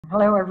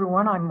Hello,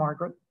 everyone. I'm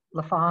Margaret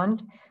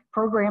LaFond,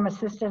 Program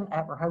Assistant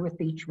at Rehoboth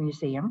Beach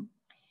Museum,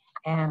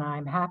 and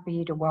I'm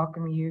happy to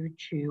welcome you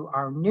to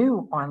our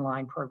new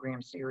online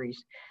program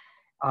series,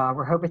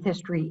 Rehoboth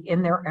History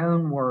in Their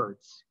Own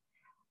Words.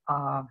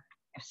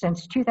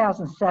 Since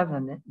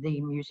 2007,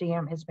 the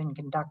museum has been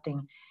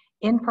conducting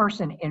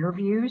in-person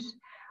interviews,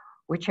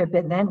 which have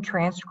been then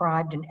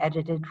transcribed and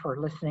edited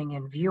for listening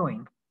and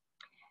viewing.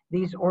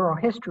 These oral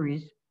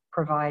histories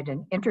provide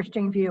an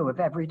interesting view of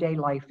everyday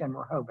life in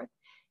Rehoboth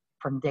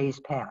from days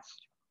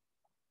past.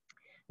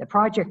 The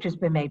project has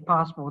been made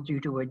possible due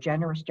to a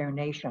generous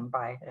donation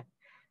by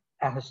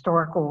a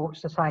Historical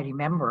Society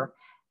member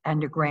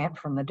and a grant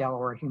from the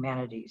Delaware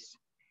Humanities.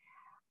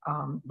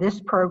 This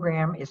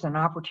program is an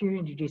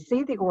opportunity to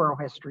see the oral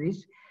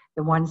histories,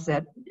 the ones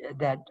that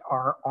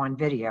are on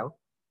video,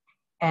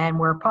 and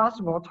where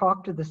possible,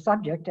 talk to the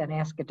subject and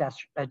ask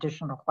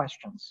additional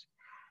questions.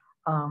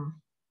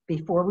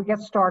 Before we get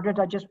started,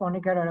 I just want to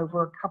go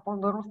over a couple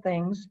little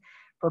things.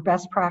 For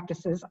best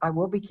practices, I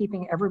will be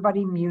keeping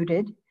everybody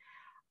muted.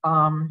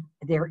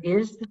 There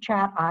is the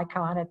chat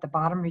icon at the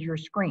bottom of your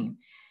screen.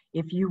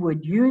 If you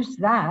would use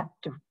that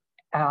to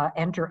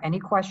enter any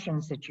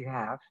questions that you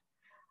have,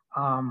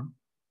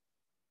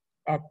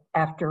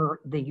 after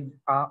the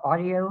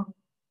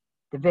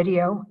the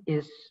video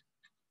is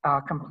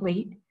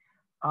complete,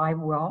 I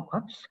will,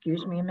 oops,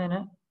 excuse me a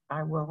minute,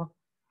 I will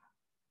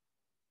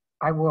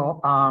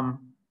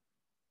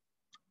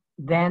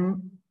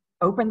then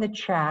open the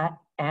chat,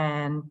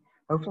 and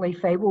hopefully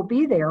Faye will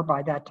be there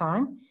by that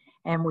time,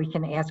 and we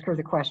can ask her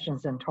the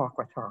questions and talk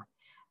with her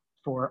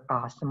for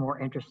some more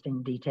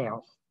interesting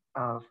details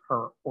of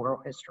her oral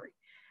history.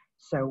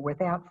 So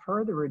without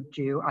further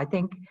ado, I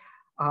think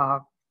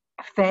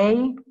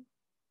Faye,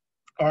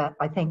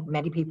 I think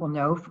many people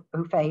know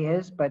who Faye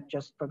is, but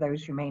just for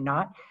those who may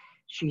not,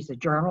 she's a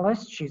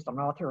journalist. She's an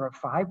author of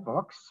 5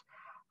 books.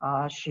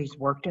 She's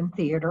worked in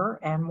theater,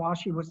 and while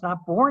she was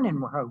not born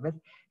in Rehoboth,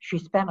 she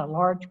spent a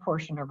large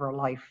portion of her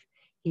life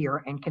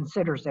here and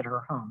considers it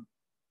her home.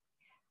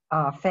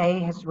 Faye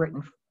has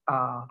written,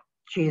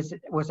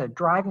 was a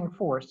driving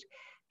force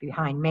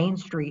behind Main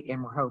Street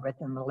in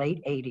Rehoboth in the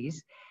late 80s,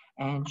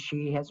 and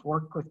she has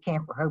worked with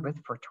Camp Rehoboth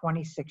for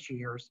 26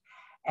 years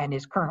and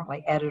is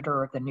currently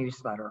editor of the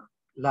newsletter,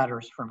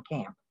 Letters from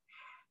Camp.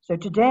 So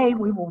today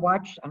we will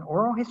watch an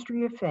oral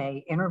history of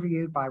Faye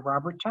interviewed by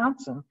Robert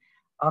Johnson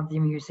of the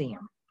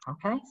museum.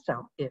 Okay,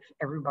 so if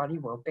everybody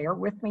will bear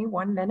with me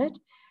 1 minute,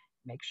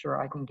 make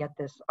sure I can get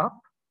this up,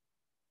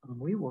 and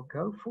we will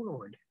go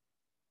forward.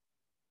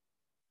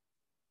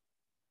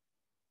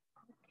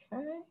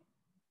 Okay.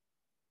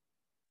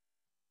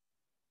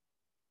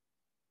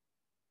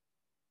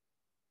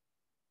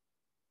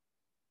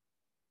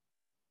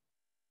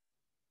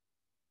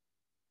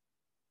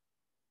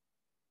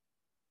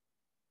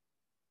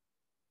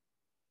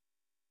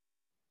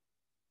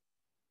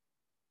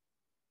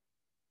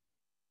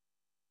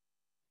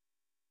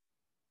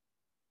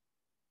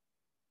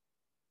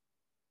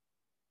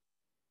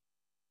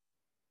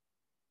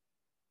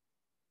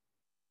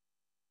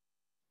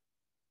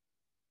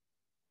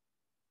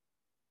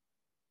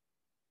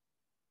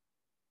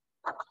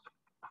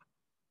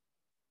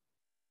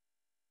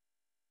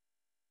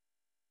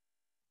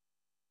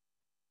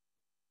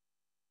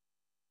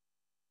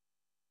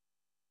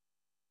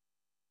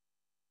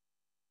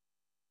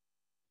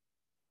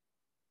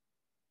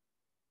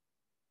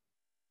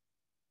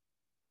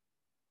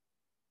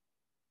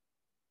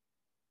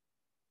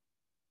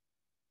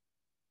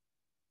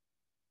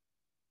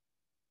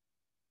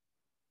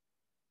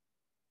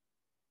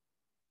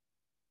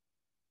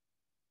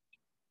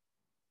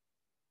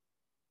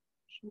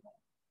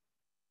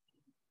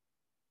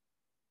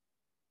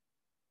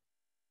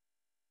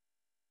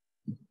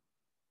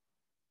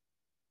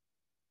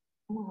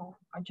 Oh,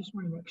 I just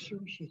want to make sure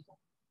she's.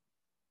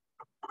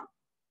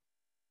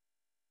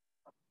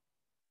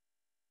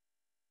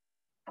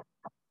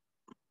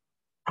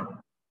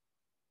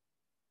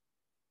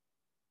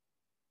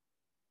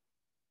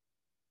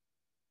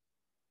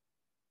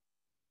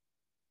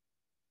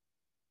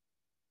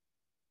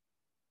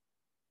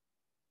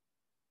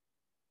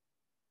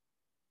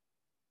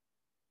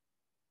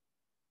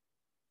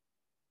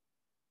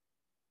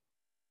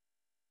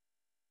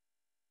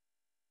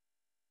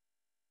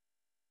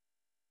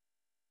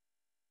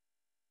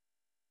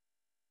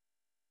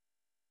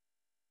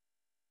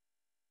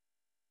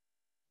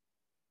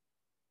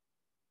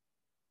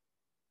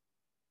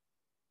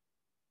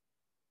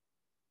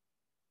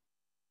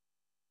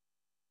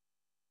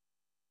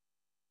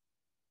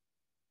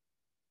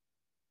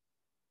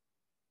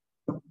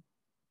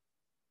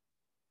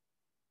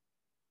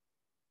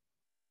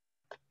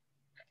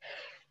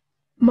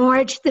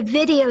 Marge, the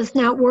video's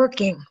not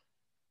working.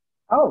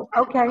 Oh,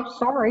 okay,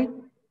 sorry.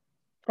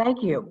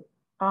 Thank you.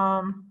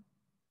 Yeah,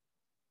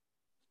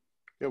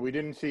 we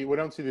don't see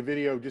the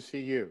video, just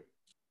see you.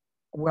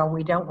 Well,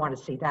 we don't want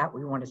to see that.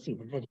 We want to see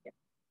the video.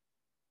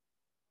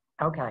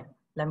 Okay,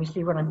 let me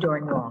see what I'm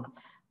doing wrong.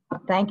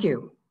 Thank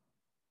you.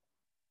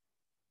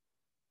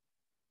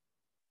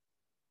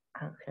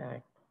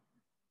 Okay.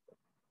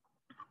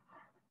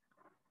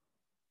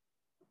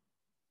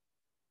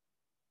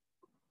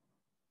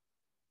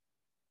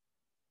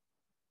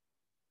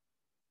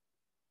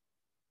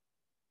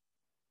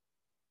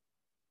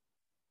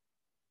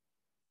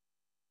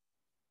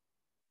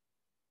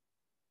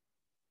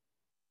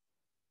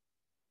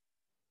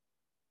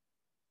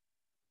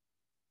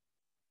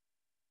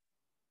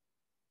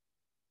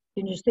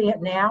 Can you see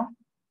it now?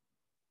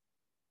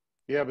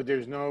 Yeah, but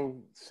there's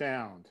no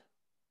sound.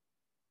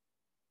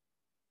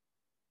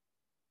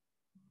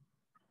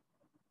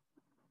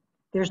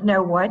 There's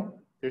no what?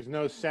 There's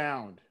no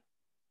sound.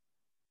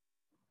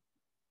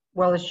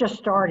 Well, it's just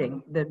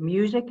starting. The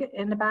music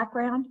in the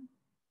background?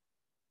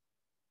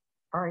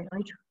 All right,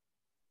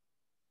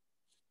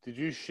 Did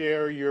you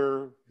share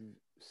your I'm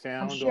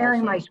sound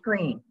sharing also? my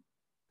screen.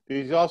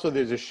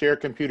 There's a share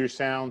computer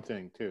sound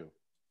thing too.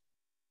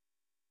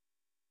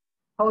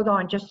 Hold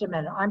on just a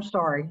minute. I'm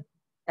sorry,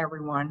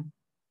 everyone.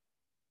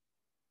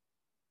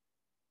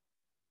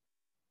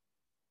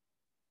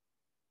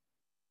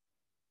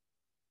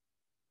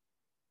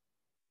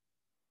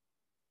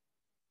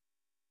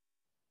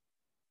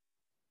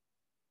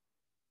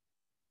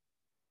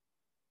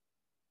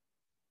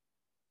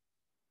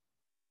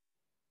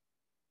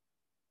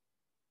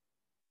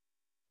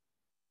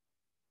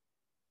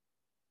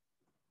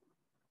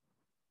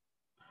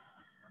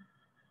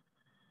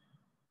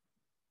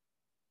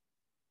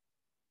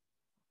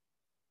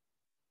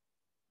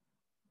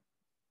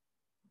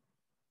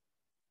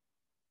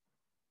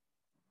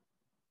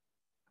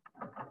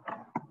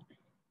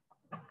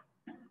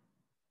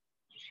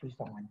 She's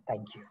on.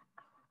 Thank you.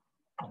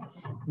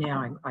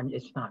 Now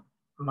it's not,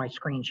 my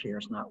screen share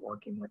is not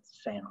working with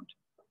sound.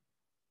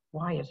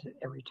 Why is it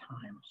every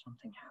time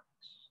something happens?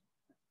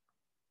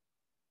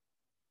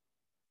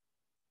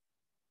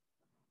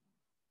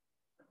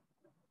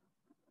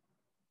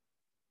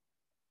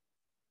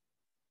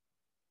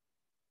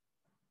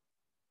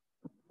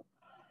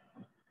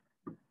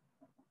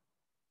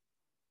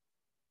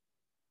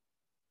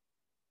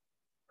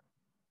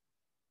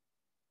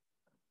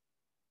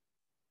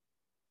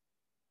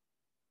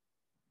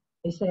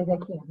 They say they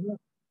can't hear.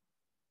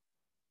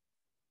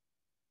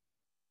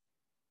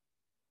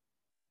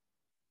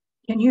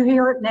 Can you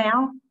hear it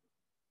now?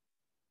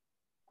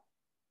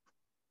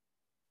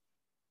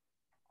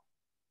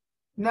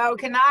 No,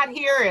 cannot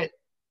hear it.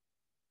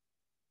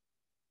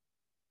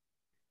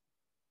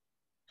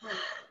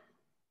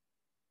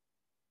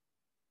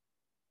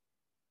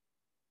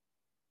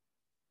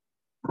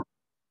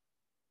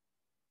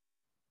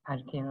 I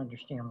can't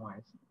understand why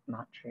it's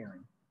not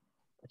sharing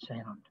the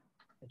sound.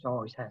 It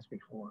always has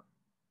before.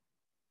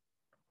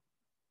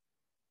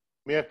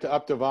 We have to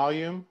up the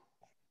volume.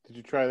 Did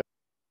you try that?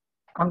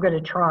 I'm going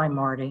to try,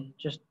 Marty.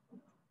 Just,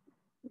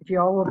 if you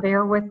all will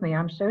bear with me,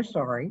 I'm so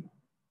sorry.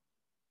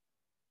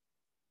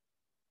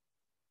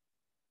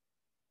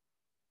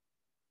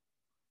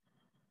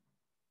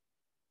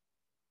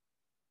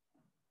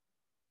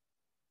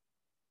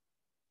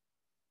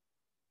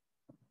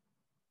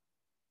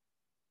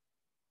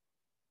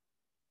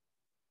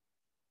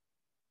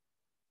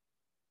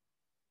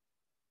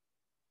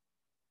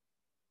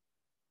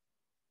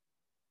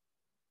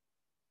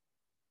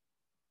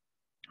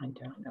 I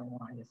don't know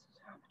why this is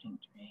happening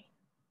to me.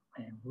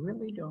 I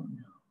really don't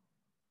know.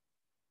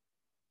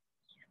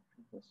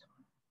 This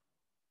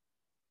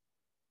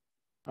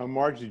one.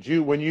 Marge,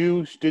 when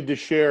you did the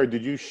share,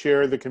 did you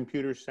share the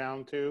computer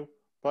sound too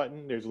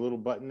button? There's a little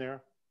button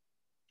there.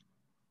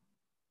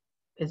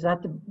 Is that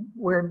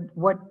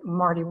what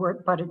Marty,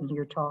 what button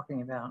you're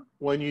talking about?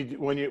 When you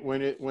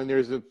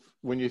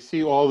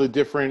see all the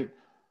different,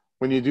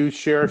 when you do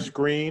share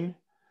screen,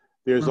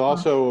 there's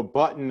also a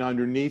button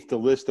underneath the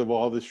list of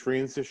all the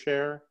screens to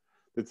share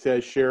that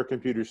says share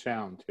computer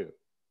sound too.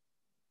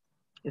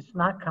 It's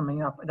not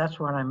coming up. That's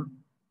what I'm.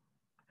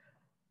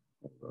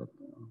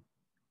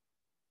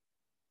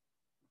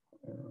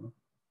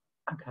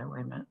 Okay,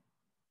 wait a minute.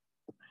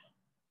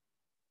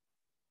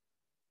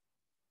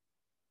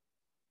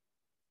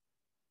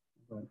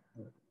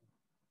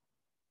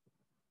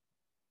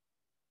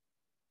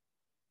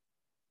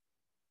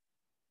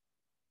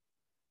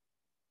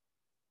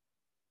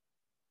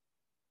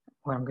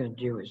 What I'm going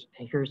to do is,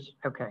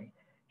 okay,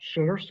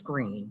 share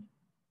screen,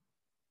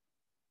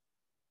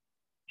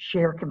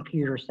 share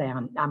computer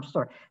sound. I'm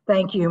sorry.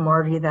 Thank you,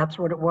 Marty. That's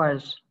what it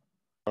was.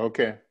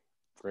 Okay,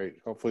 great.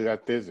 Hopefully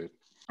that does it.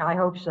 I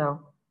hope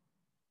so.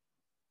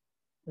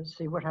 Let's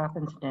see what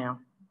happens now.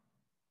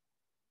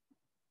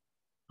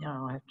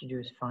 Now all I have to do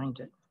is find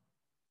it.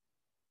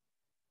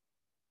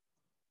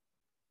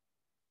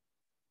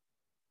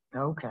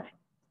 Okay.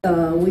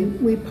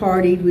 We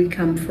partied. We'd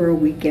come for a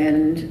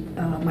weekend.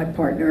 My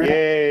partner.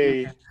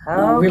 Yay! Okay.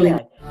 Really.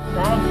 Thank you.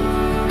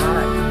 All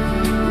right.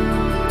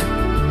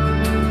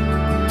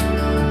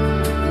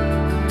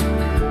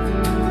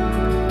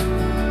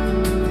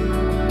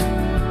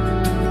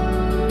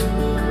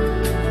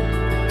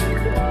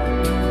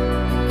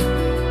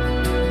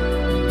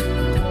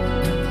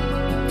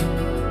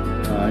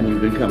 And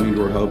you've been coming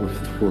to Rehoboth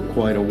for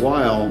quite a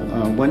while.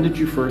 When did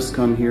you first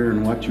come here,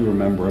 and what do you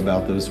remember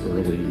about those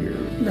early years?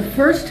 The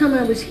first time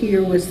I was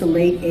here was the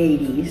late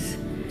 80s,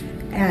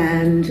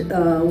 and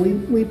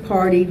we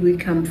partied. We'd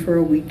come for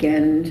a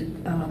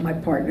weekend, my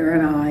partner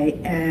and I,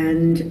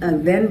 and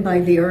then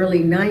by the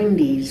early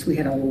 90s we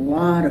had a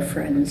lot of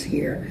friends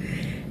here,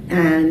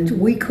 And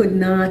we could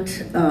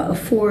not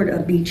afford a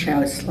beach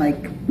house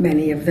like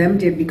many of them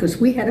did because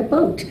we had a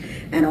boat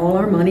and all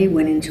our money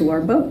went into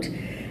our boat.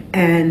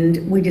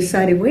 And we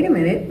decided, wait a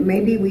minute,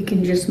 maybe we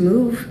can just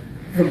move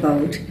the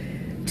boat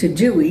to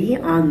Dewey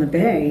on the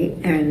bay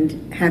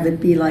and have it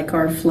be like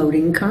our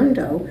floating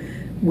condo,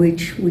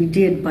 which we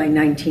did by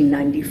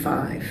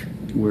 1995.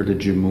 Where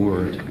did you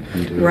moor it?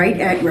 Right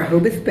at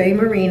Rehoboth Bay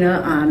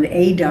Marina on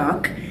A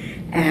dock.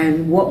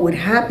 And what would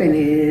happen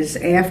is,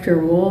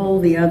 after all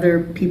the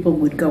other people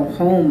would go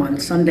home on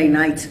Sunday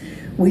nights,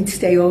 we'd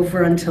stay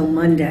over until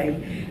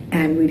Monday,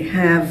 and we'd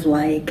have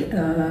like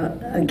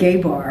a gay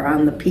bar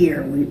on the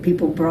pier.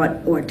 People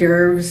brought hors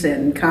d'oeuvres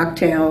and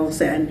cocktails,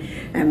 and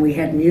we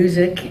had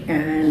music,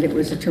 and it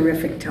was a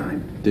terrific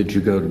time. Did you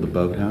go to the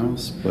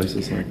boathouse,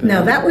 places like that?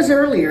 No, that was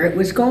earlier. It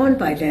was gone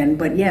by then.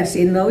 But yes,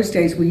 in those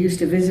days, we used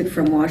to visit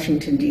from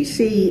Washington,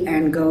 D.C.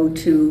 and go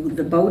to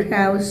the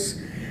boathouse,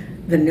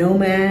 the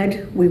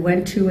Nomad we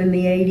went to in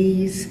the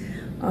 80s.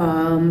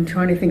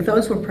 Trying to think,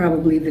 those were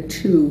probably the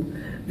two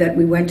that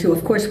we went to.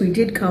 Of course, we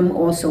did come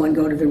also and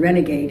go to the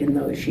Renegade in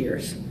those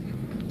years.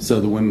 So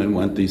the women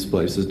went these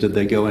places. Did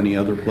they go any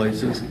other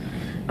places in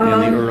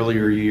the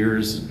earlier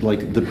years?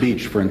 Like the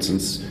beach, for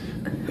instance.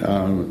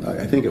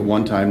 I think at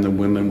one time the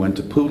women went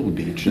to Poodle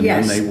Beach, and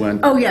Yes. then they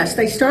went... Oh, yes,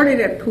 they started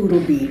at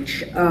Poodle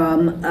Beach,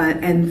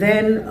 and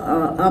then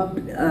up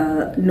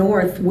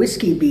north,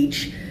 Whiskey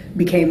Beach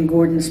became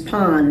Gordon's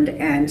Pond,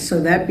 and so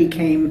that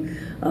became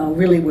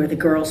really where the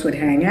girls would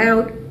hang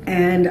out.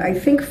 And I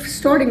think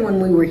starting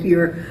when we were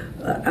here,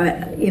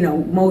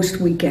 most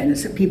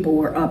weekends people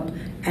were up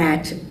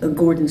at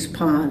Gordon's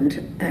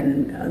Pond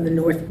and the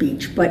North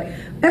Beach, but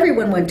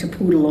everyone went to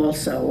Poodle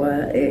also.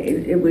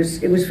 It was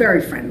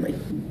very friendly.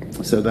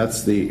 So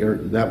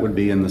that would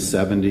be in the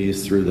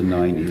 70s through the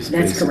 90s,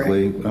 That's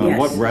basically. correct. Yes.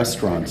 What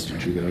restaurants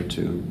did you go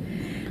to?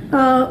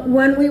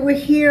 When we were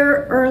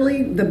here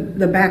early,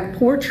 the back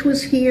porch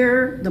was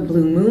here, the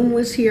Blue Moon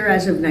was here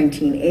as of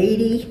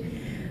 1980.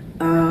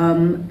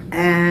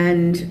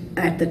 And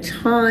at the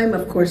time,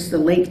 of course, the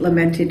late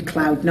lamented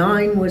Cloud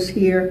 9 was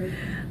here,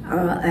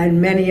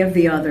 and many of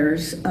the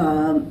others.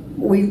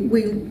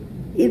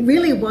 It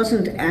really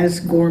wasn't as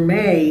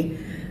gourmet.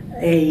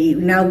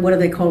 Now what do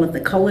they call it? The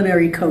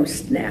culinary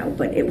coast now,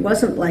 but it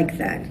wasn't like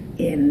that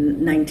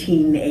in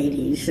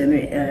 1980s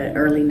and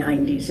early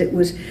 90s. It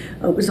was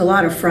a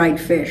lot of fried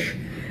fish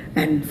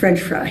and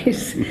French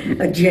fries,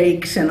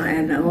 Jake's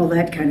and all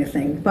that kind of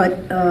thing. But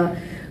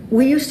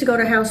we used to go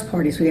to house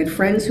parties. We had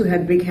friends who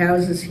had big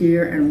houses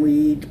here, and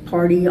we'd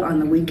party on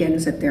the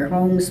weekends at their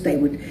homes. They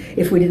would,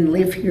 if we didn't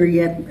live here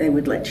yet, they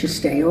would let you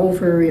stay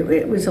over.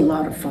 It was a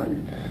lot of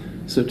fun.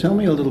 So tell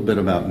me a little bit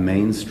about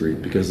Main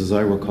Street, because as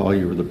I recall,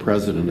 you were the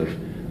president of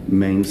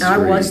Main Street. I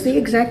was the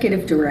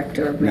executive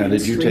director of Main Street. Now,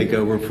 did you take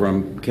over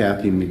from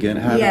Kathy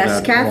McGinnis?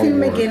 Yes, Kathy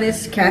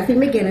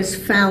McGinnis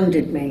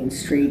founded Main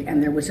Street,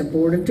 and there was a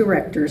board of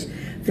directors.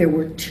 There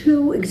were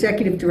two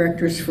executive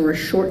directors for a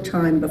short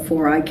time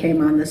before I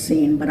came on the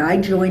scene, but I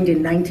joined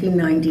in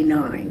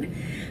 1999,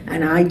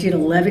 and I did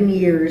 11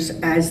 years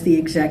as the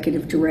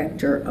executive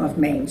director of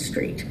Main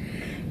Street.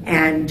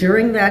 And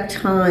during that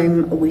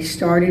time, we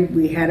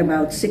had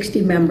about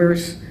 60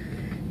 members,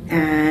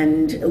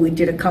 and we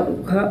did a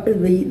couple,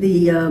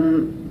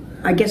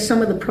 I guess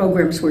some of the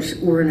programs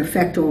were in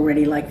effect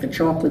already, like the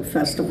Chocolate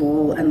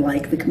Festival and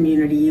like the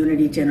Community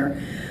Unity Dinner.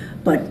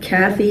 But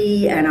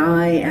Kathy and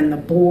I and the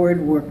board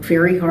worked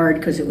very hard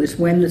because it was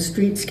when the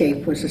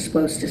streetscape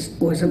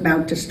was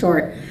about to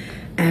start.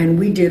 And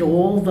we did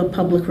all the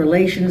public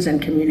relations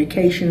and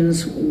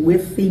communications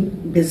with the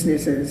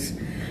businesses,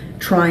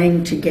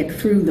 trying to get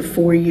through the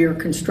 4-year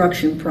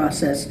construction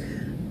process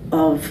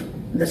of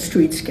the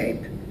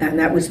streetscape. And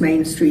that was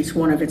Main Street's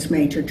one of its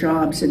major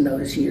jobs in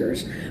those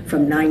years,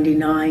 from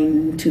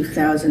 99,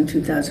 2000,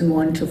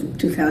 2001 to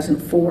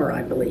 2004,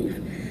 I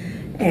believe.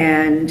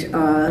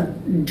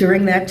 And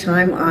during that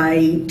time,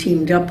 I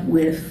teamed up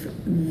with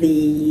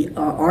the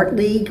Art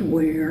League,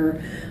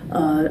 where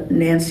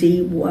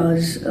Nancy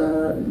was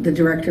the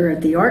director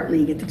at the Art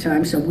League at the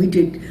time. So we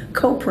did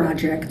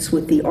co-projects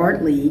with the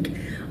Art League.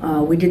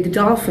 We did the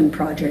Dolphin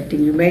Project,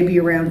 and you may be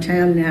around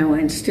town now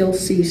and still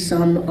see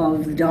some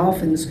of the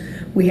dolphins.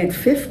 We had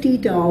 50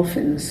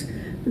 dolphins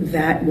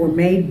that were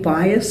made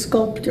by a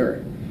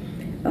sculptor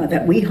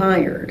that we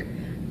hired,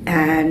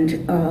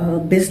 and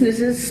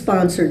businesses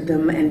sponsored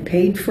them and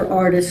paid for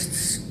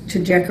artists to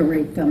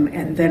decorate them,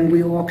 and then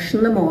we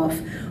auctioned them off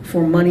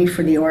for money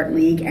for the Art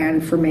League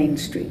and for Main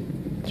Street.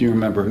 Do you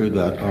remember who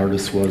that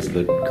artist was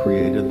that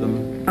created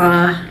them?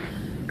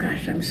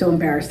 Gosh, I'm so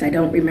embarrassed. I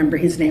don't remember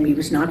his name. He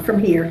was not from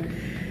here.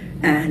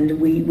 And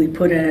we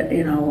put a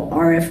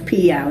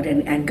RFP out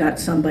and got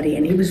somebody,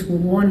 and he was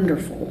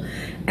wonderful.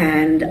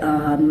 And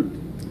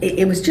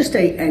it was just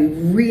a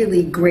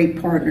really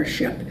great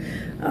partnership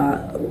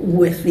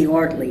with the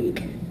Art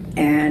League.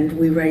 And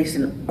we raised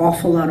an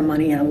awful lot of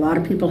money, and a lot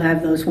of people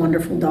have those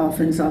wonderful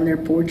dolphins on their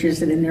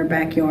porches and in their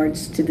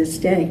backyards to this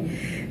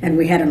day. And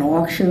we had an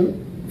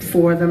auction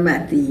for them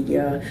at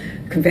the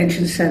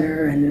convention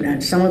center,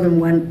 and some of them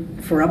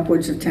went for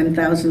upwards of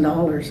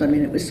 $10,000. I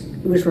mean, it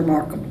was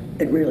remarkable.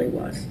 It really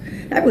was.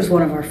 That was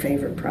one of our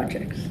favorite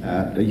projects.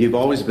 You've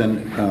always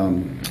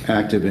been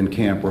active in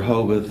Camp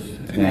Rehoboth,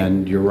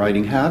 and you're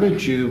writing. How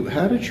did you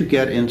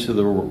get into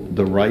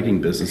the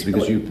writing business?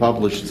 Because you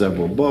published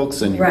several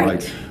books and you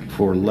write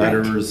for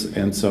letters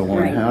and so on.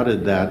 Right. How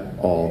did that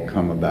all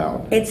come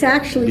about? It's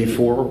actually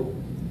before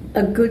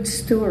a good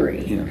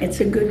story. Yeah.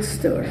 It's a good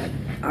story.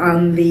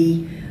 On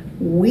the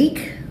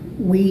week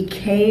we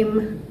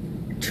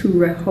came to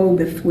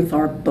Rehoboth with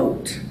our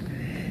boat,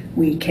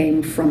 we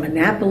came from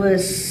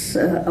Annapolis,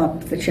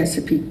 up the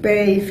Chesapeake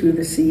Bay, through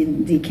the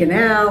C&D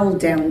Canal,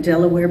 down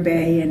Delaware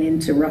Bay, and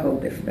into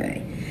Rehoboth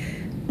Bay.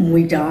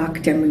 We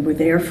docked, and we were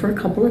there for a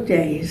couple of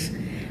days.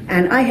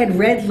 And I had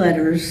read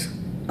letters.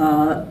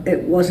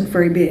 It wasn't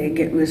very big.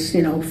 It was,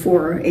 4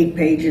 or 8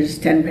 pages,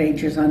 10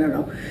 pages, I don't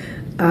know.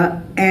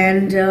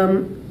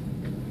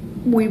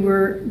 We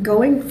were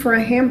going for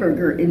a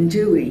hamburger in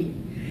Dewey,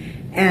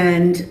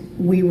 and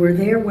we were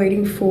there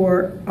waiting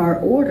for our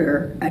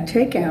order at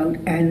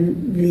takeout,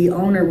 and the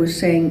owner was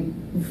saying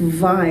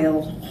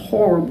vile,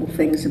 horrible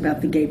things about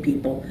the gay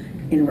people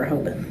in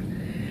Rehoboth.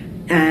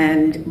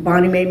 And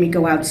Bonnie made me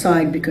go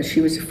outside because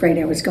she was afraid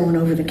I was going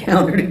over the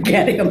counter to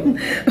get him,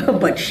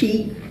 but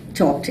she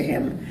talked to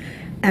him.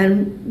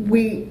 And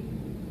we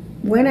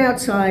went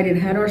outside and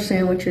had our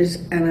sandwiches,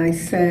 and I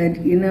said,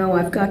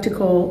 I've got to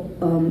call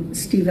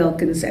Steve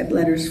Elkins at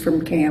Letters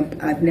from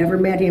Camp. I've never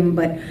met him,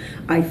 but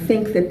I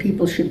think that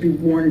people should be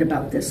warned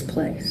about this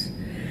place.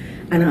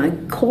 And I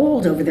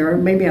called over there, or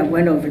maybe I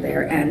went over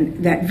there,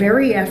 and that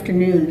very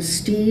afternoon,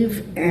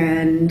 Steve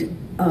and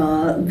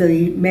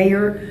the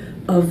mayor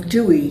of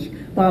Dewey,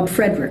 Bob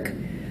Frederick,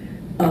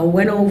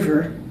 went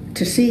over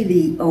to see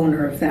the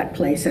owner of that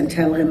place and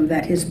tell him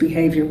that his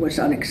behavior was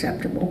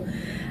unacceptable.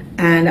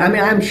 And I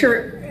mean, I'm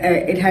sure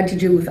it had to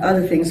do with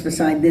other things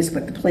beside this,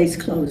 but the place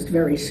closed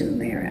very soon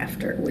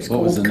thereafter. It was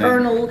called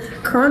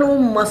Colonel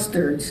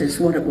Mustard's is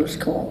what it was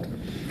called.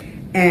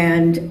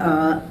 And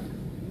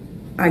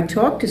I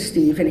talked to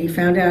Steve, and he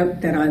found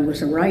out that I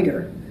was a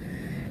writer.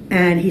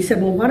 And he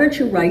said, well, why don't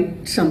you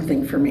write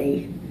something for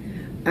me?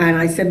 And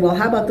I said, well,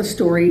 how about the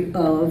story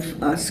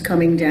of us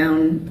coming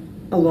down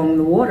along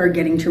the water,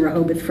 getting to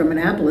Rehoboth from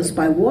Annapolis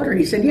by water?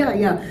 He said,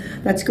 yeah,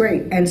 that's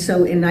great. And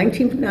so in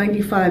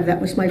 1995,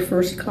 that was my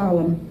first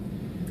column.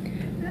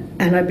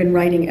 And I've been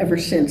writing ever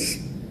since.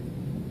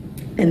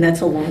 And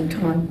that's a long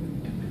time.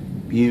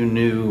 You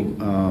knew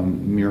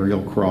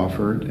Muriel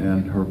Crawford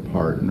and her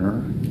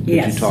partner.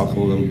 Yes. Did you talk a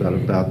little bit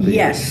about the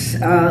Yes.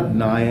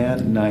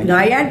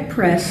 Naiad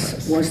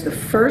Press was the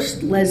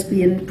first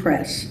lesbian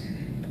press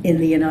in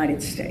the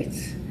United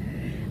States.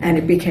 And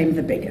it became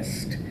the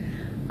biggest.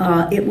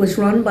 It was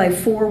run by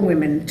 4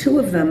 women. 2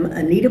 of them,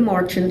 Anita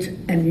Marchant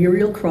and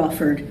Muriel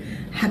Crawford,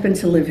 happened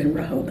to live in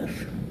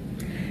Rehoboth.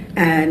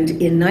 And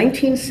in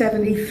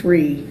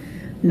 1973,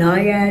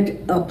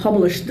 Naiad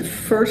published the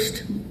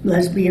first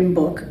lesbian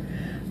book,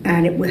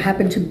 and it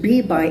happened to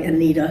be by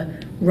Anita,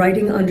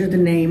 writing under the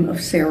name of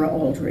Sarah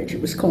Aldridge.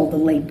 It was called The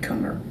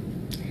Latecomer.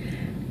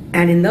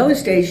 And in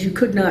those days, you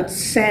could not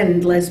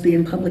send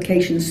lesbian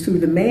publications through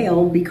the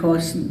mail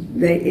because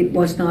it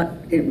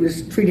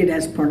was treated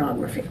as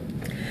pornography.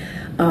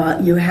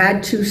 You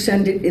had to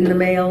send it in the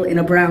mail in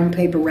a brown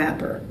paper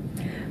wrapper.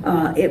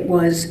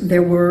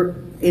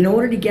 In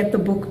order to get the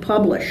book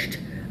published,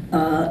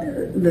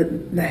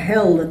 the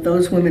hell that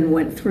those women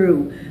went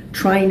through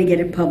trying to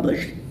get it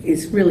published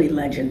is really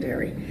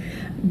legendary.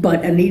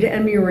 But Anita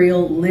and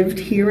Muriel lived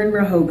here in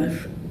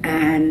Rehoboth,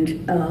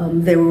 and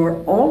they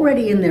were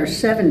already in their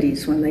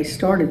 70s when they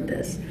started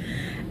this.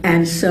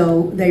 And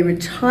so they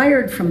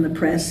retired from the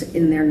press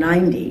in their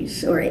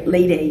 90s or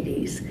late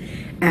 80s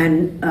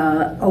and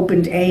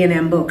opened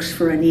A&M Books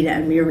for Anita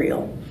and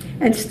Muriel.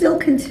 And still I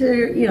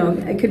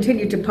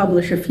continued to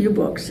publish a few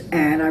books,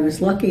 and I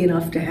was lucky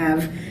enough to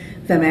have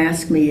them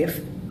ask me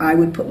if I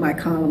would put my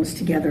columns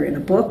together in a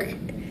book.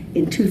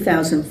 In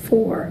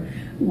 2004,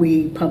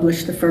 we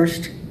published the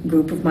first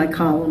group of my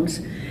columns,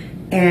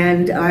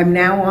 and I'm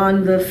now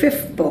on the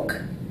 5th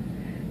book.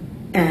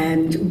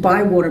 And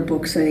Bywater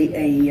Books,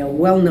 a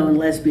well-known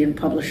lesbian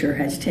publisher,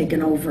 has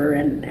taken over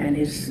and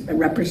is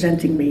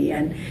representing me,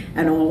 and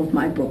all of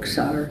my books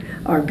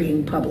are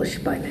being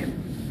published by them.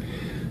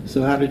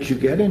 So how did you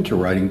get into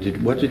writing?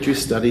 What did you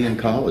study in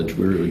college?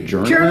 Were you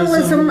journalism?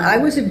 Journalism. I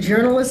was a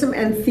journalism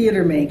and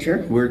theater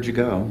major. Where'd you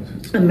go?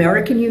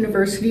 American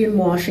University in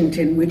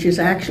Washington, which is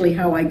actually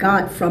how I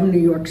got from New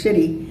York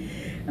City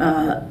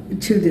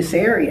to this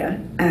area.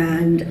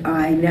 And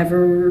I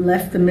never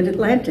left the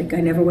Mid-Atlantic.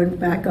 I never went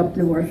back up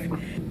north.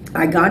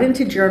 I got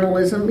into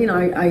journalism.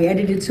 I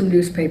edited some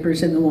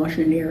newspapers in the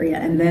Washington area.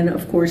 And then,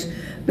 of course,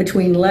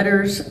 between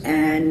letters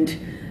and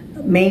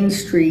Main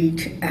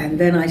Street, and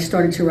then I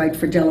started to write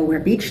for Delaware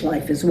Beach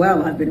Life as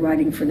well. I've been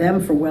writing for them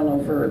for well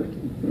over,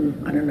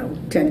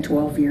 10,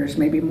 12 years,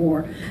 maybe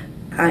more.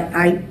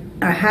 I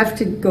have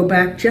to go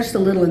back just a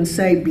little and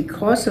say,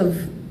 because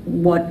of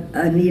what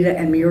Anita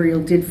and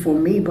Muriel did for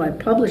me by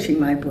publishing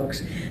my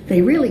books.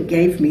 They really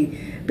gave me,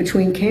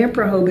 between Camp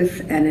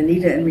Rehoboth and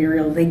Anita and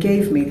Muriel, they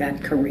gave me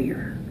that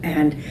career.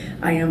 And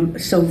I am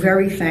so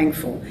very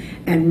thankful.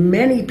 And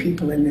many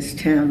people in this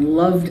town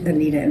loved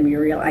Anita and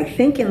Muriel. I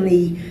think in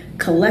the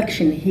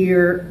collection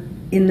here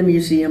in the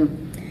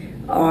museum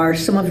are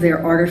some of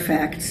their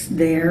artifacts,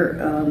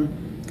 their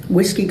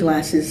whiskey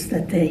glasses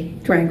that they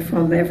drank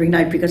from every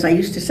night, because I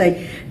used to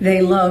say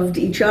they loved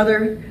each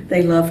other,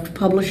 they loved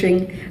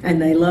publishing,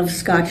 and they loved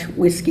Scotch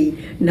whiskey,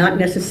 not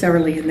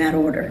necessarily in that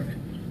order.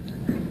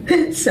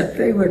 So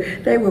they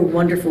were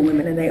wonderful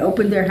women, and they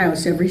opened their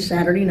house every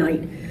Saturday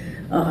night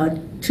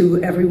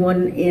to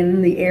everyone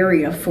in the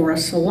area for a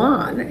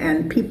salon,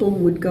 and people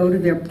would go to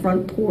their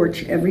front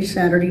porch every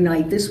Saturday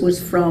night. This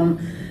was from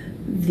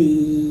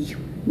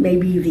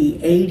maybe the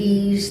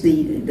 80s,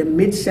 the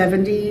mid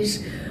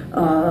 70s,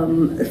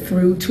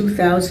 through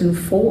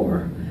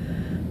 2004.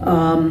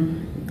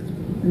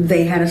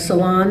 They had a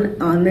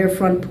salon on their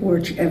front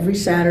porch every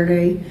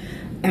Saturday,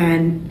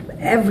 and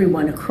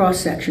everyone, a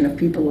cross-section of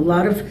people, a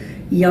lot of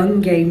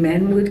young gay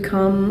men would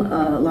come,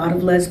 a lot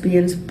of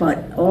lesbians,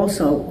 but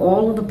also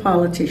all of the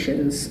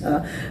politicians,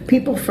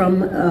 people from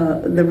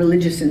the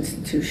religious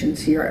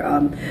institutions here.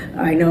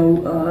 I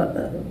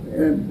know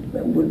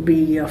would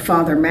be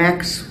Father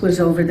Max was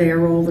over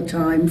there all the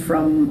time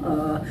from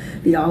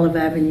the Olive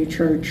Avenue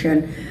Church,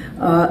 and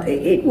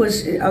it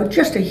was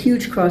just a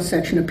huge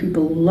cross-section of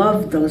people who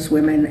loved those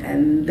women,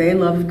 and they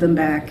loved them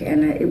back,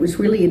 and it was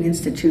really an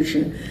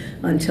institution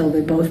until they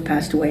both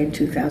passed away in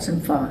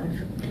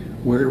 2005.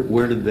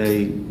 Where did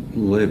they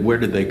live? Where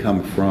did they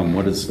come from?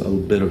 What is a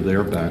bit of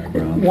their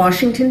background?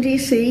 Washington,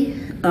 D.C.,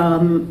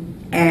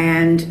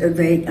 and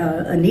they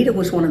Anita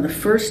was one of the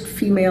first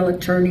female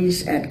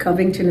attorneys at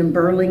Covington and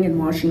Burling in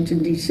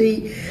Washington,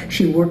 D.C.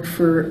 She worked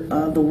for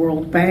the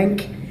World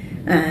Bank,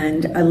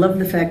 and I love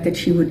the fact that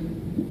she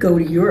would go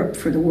to Europe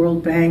for the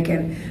World Bank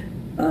and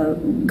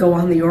go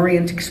on the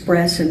Orient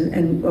Express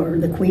or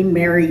the Queen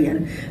Mary,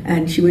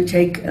 and she would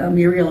take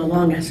Muriel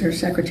along as her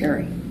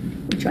secretary,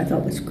 which I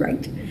thought was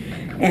great.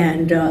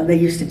 And they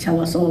used to tell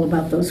us all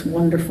about those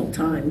wonderful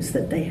times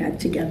that they had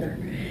together.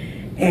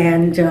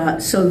 And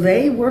so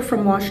they were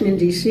from Washington,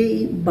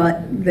 D.C.,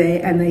 but they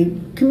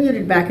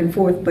commuted back and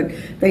forth, but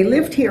they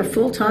lived here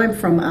full-time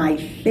from, I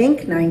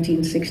think,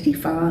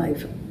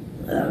 1965.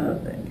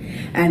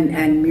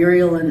 And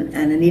Muriel and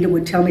Anita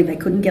would tell me they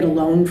couldn't get a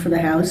loan for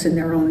the house in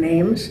their own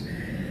names.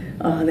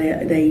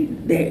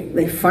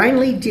 They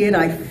finally did,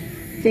 I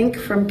think,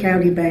 from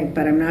County Bank,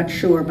 but I'm not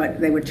sure, but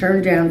they were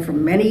turned down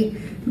from many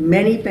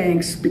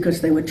banks because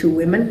they were two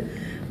women,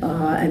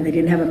 and they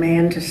didn't have a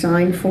man to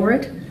sign for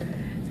it,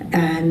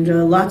 and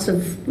lots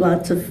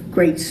of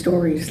great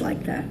stories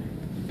like that.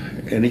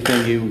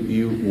 Anything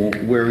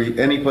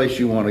any place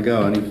you want to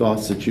go? Any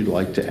thoughts that you'd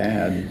like to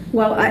add?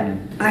 Well,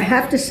 I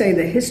have to say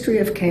the history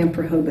of Camp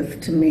Rehoboth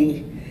to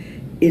me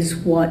is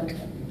what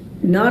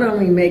not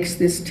only makes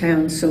this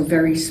town so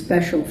very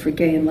special for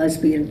gay and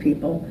lesbian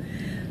people,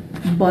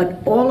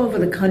 but all over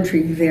the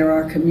country there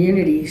are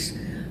communities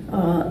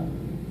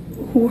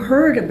who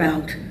heard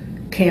about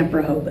Camp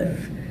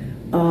Rehoboth.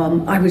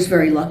 I was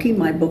very lucky.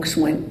 My books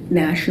went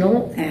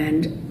national,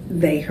 and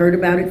they heard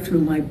about it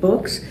through my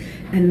books.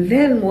 And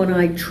then when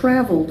I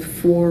traveled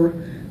for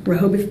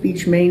Rehoboth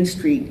Beach Main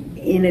Street,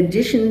 in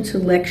addition to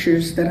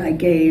lectures that I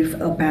gave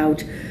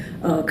about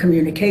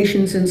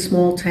communications in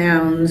small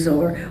towns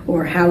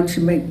or how to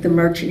make the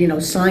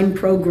merchant, sign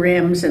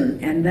programs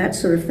and that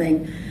sort of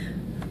thing,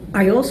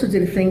 I also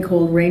did a thing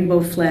called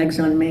Rainbow Flags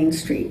on Main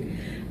Street.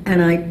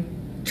 And I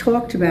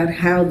talked about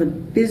how the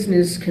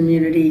business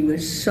community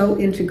was so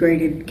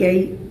integrated,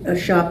 gay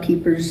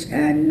shopkeepers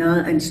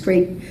and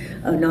straight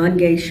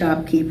non-gay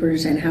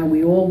shopkeepers, and how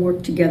we all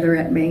work together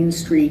at Main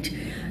Street,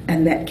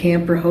 and that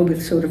Camp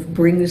Rehoboth sort of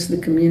brings the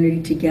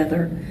community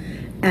together.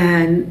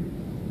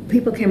 And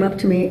people came up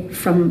to me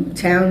from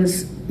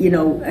towns,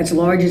 as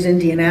large as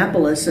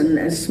Indianapolis and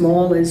as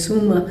small as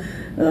Houma,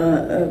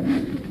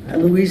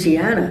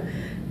 Louisiana,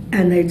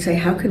 and they'd say,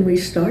 how can we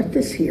start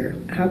this here?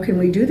 How can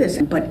we do this?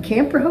 But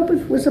Camp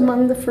Rehoboth was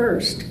among the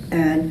first,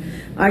 and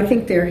I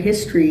think their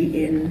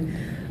history in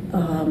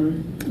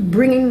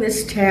bringing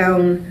this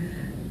town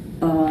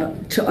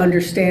to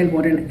understand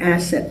what an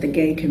asset the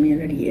gay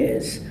community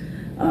is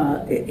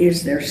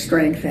their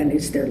strength and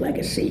is their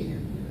legacy,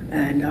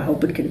 and I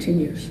hope it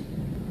continues.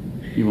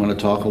 You want to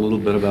talk a little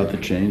bit about the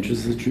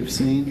changes that you've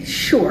seen?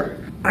 Sure.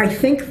 I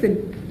think the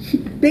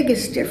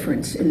biggest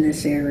difference in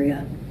this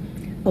area,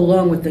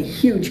 along with the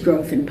huge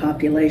growth in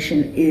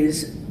population,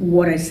 is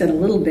what I said a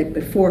little bit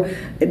before,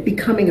 it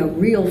becoming a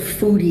real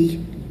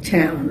foodie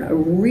town, a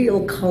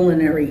real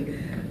culinary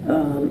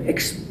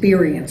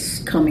experience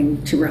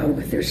coming to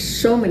Rehoboth. There's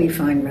so many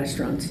fine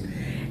restaurants,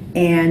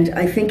 and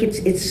I think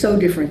it's so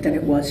different than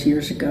it was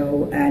years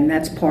ago, and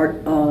that's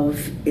part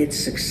of its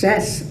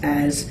success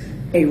as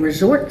a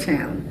resort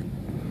town.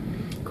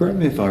 Correct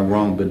me if I'm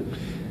wrong, but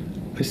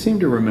I seem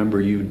to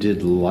remember you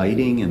did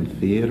lighting in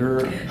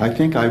theater. I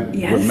think I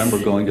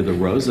remember going to the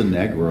Rosa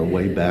Negra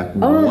way back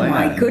when. Oh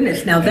my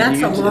goodness, now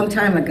that's a you long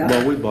time ago.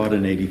 Well, we bought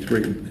in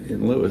 '83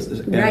 in Lewis.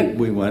 And Right.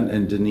 we went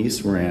and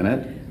Denise ran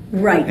it.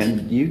 Right.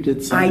 And you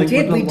did something I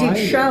did. with We the did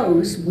lighting.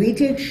 shows. We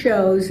did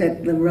shows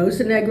at the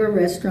Rosa Negra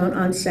restaurant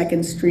on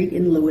 2nd Street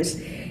in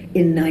Lewis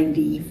in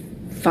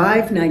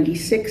 95,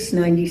 96,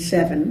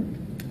 97.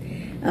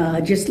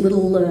 Just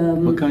little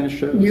What kind of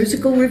shows?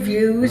 musical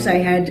reviews.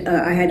 I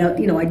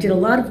did a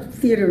lot of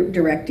theater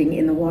directing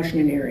in the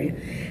Washington area,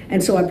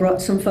 and so I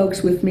brought some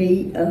folks with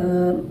me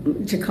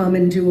to come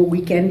and do a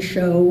weekend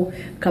show,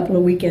 a couple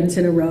of weekends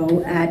in a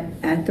row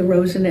at the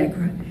Rosa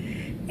Negra,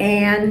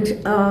 and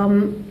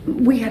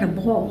we had a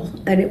ball,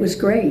 and it was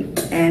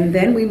great. And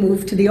then we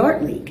moved to the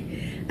Art League,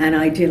 and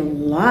I did a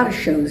lot of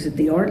shows at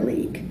the Art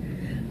League,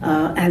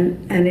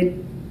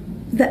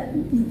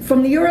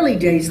 from the early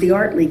days, the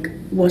Art League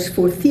was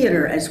for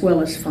theater as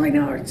well as fine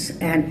arts.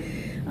 And,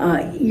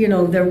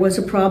 there was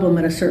a problem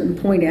at a certain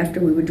point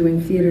after we were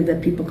doing theater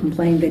that people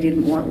complained they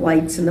didn't want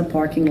lights in the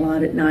parking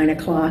lot at 9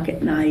 o'clock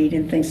at night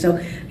and things. So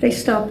they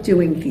stopped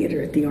doing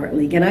theater at the Art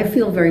League. And I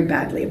feel very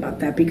badly about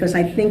that because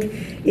I think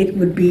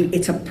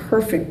it's a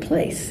perfect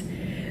place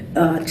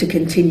to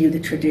continue the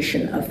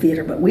tradition of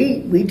theater. But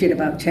we did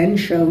about 10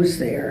 shows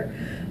there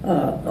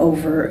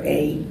over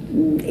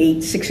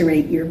a 6 or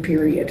 8 year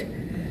period.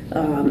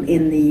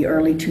 In the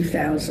early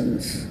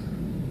 2000s.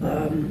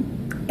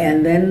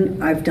 And then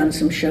I've done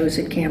some shows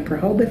at Camp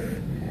Rehoboth.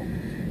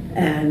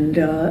 And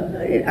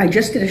I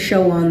just did a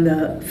show on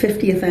the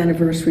 50th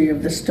anniversary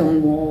of the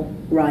Stonewall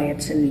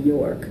riots in New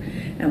York.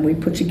 And we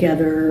put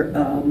together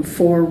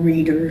 4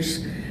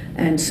 readers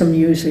and some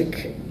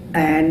music.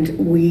 And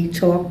we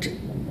talked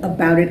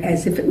about it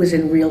as if it was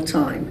in real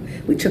time.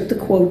 We took the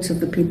quotes of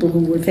the people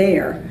who were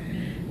there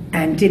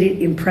and did it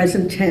in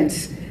present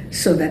tense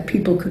so that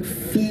people could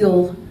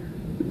feel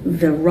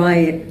the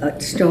riot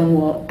at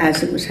Stonewall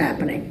as it was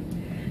happening.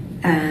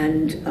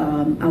 And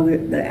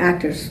the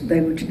actors,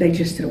 they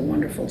just did a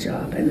wonderful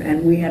job.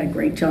 And we had a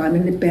great time,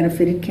 and it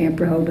benefited Camp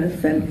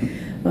Rehoboth. And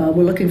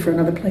we're looking for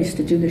another place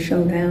to do the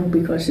show now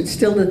because it's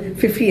still the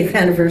 50th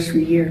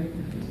anniversary year.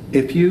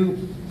 If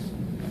you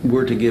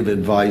were to give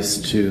advice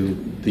to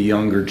the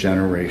younger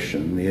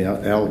generation, the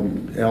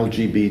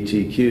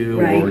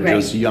LGBTQ or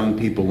just young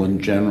people in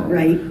general,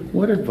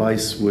 what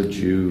advice would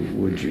you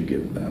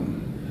give them?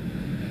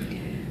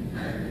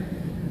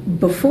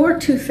 Before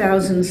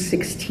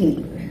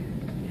 2016,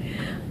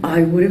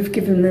 I would have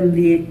given them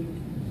the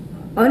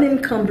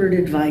unencumbered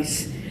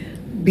advice: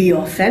 be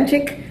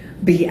authentic,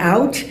 be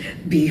out,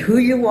 be who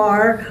you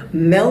are,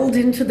 meld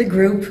into the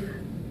group.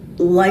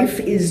 Life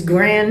is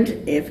grand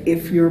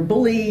if you're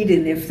bullied,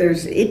 and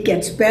it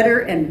gets better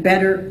and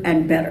better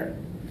and better.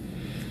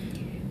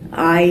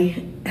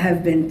 I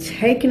have been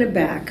taken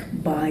aback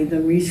by the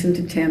recent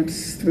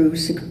attempts through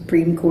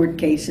Supreme Court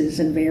cases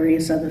and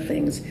various other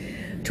things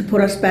to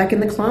put us back in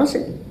the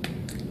closet.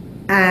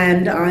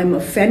 And I'm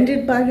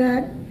offended by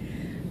that.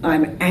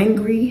 I'm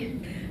angry.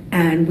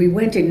 And we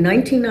went in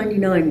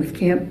 1999 with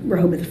Camp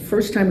Rehoboth, the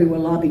first time we were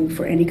lobbying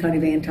for any kind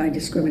of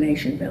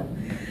anti-discrimination bill.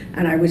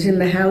 And I was in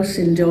the House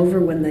in Dover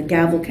when the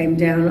gavel came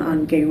down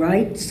on gay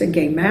rights,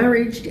 gay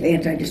marriage,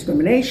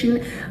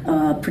 anti-discrimination,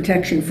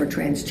 protection for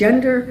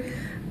transgender.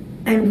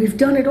 And we've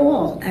done it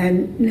all.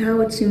 And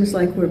now it seems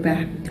like we're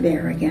back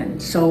there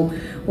again. So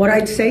what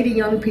I'd say to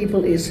young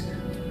people is,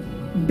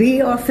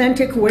 be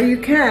authentic where you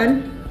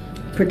can,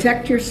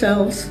 protect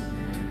yourselves,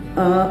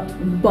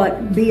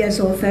 but be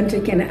as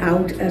authentic and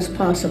out as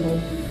possible,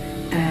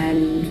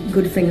 and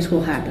good things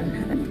will happen.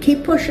 And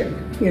keep pushing,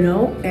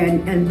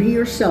 and be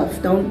yourself.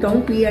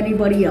 Don't be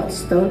anybody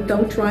else.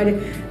 Don't try to,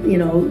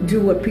 do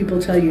what people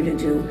tell you to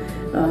do.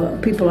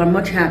 People are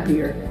much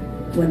happier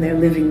when they're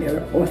living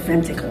their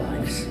authentic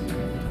lives.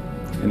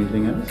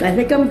 Anything else? I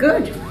think I'm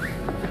good.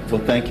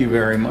 Well, thank you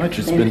very much.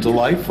 It's been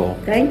delightful.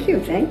 Thank you.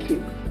 Thank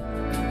you.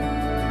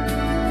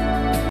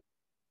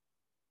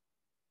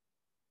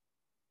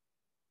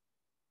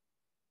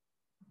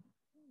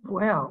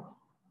 Well,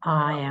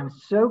 I am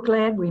so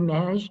glad we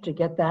managed to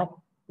get that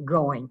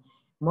going.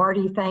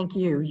 Marty, thank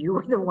you. You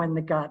were the one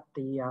that got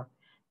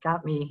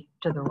me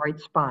to the right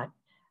spot.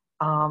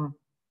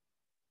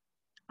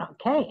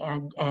 Okay,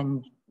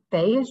 and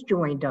Fay has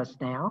joined us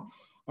now,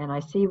 and I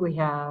see we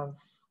have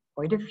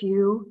quite a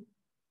few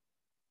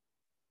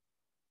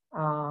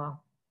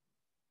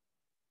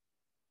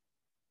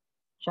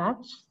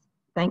chats.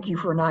 Thank you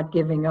for not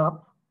giving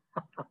up.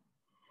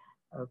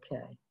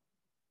 Okay.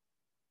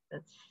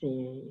 Let's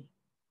see.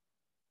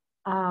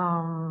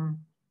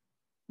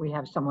 We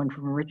have someone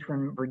from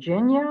Richmond,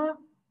 Virginia.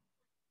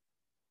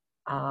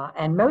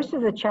 And most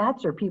of the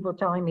chats are people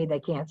telling me they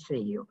can't see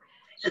you.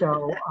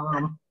 So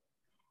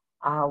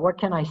what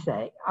can I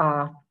say?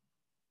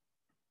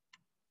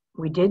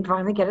 We did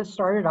finally get it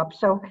started up.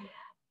 So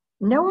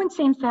no one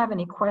seems to have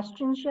any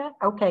questions yet.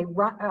 Okay,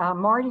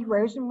 Marty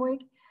Rosenwig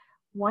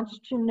wants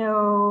to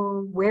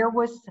know, where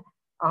was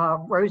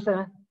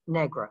Rosa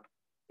Negra?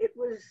 It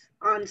was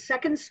on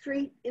 2nd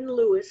Street in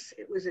Lewis.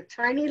 It was a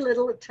tiny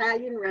little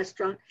Italian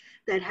restaurant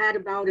that had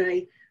about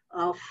a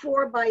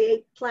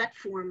 4x8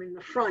 platform in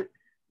the front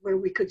where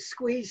we could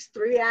squeeze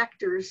 3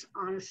 actors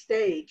on a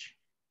stage.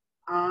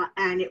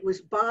 And it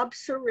was Bob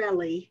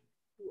Sorelli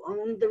who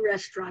owned the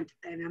restaurant,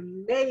 an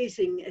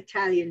amazing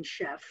Italian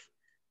chef.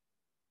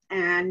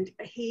 And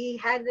he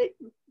had it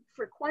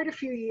for quite a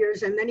few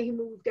years, and then he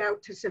moved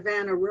out to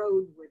Savannah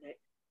Road with it,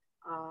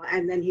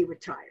 and then he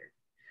retired.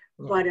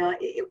 Yeah. But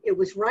it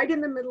was right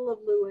in the middle of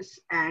Lewis,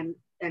 and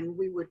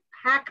we would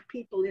pack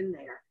people in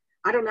there.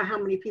 I don't know how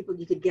many people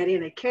you could get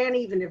in. It can't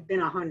even have been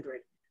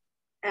 100.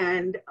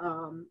 And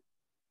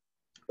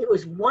it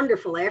was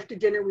wonderful. After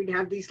dinner, we'd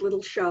have these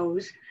little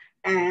shows,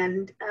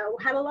 and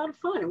had a lot of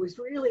fun. It was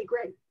really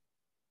great.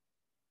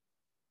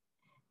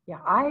 Yeah,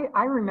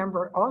 I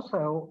remember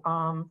also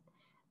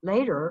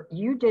later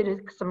you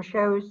did some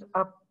shows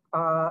up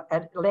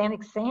at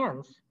Atlantic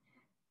Sands.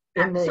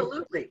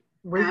 Absolutely.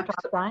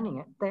 Rooftop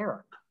dining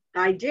there.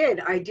 I did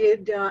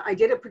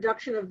a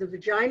production of the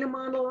Vagina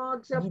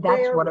Monologues up there.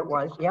 That's what it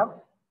was.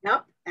 Yep.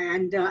 Yep.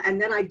 And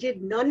then I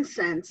did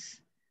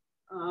Nonsense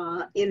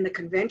in the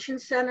convention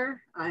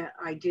center.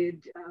 I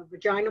did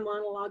Vagina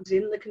Monologues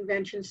in the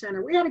convention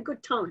center. We had a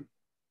good time.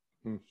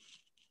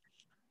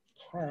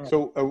 Okay.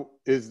 So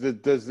does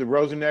the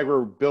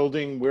Rosenegger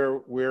building,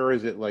 where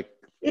is it? Like,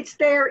 it's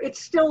there.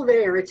 It's still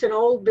there. It's an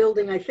old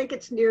building. I think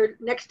it's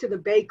next to the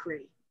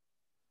bakery.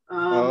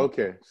 Oh,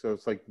 okay. So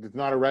it's like, it's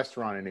not a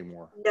restaurant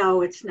anymore.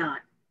 No, it's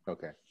not.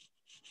 Okay.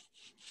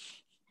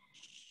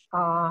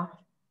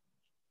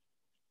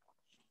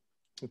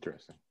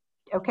 Interesting.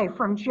 Okay,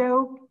 from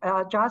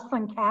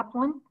Jocelyn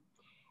Kaplan.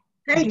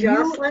 Hey,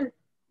 Jocelyn.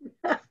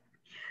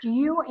 Do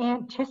you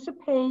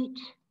anticipate,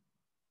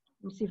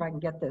 let me see if I can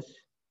get this.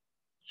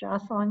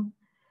 Jocelyn,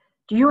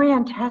 do you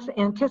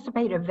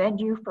anticipate a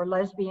venue for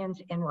lesbians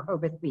in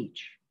Rehoboth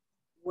Beach?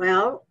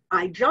 Well,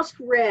 I just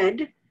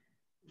read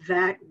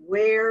that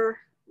where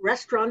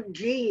Restaurant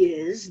G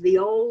is, the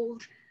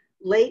old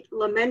late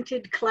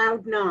lamented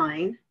Cloud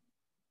 9,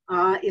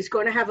 is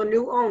going to have a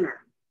new owner.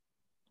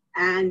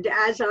 And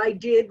as I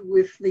did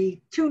with the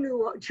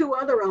two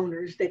other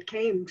owners that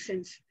came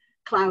since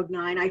Cloud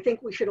 9, I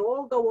think we should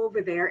all go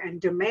over there and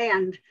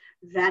demand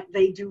that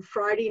they do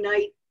Friday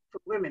night for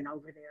women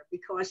over there,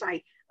 because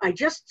I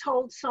just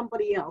told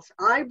somebody else,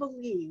 I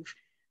believe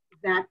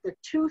that the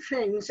 2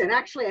 things, and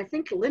actually I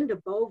think Linda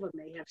Bova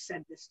may have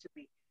said this to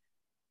me,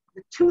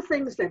 the 2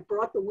 things that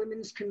brought the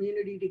women's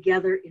community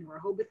together in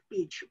Rehoboth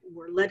Beach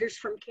were Letters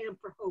from Camp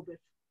Rehoboth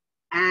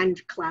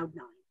and Cloud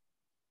 9.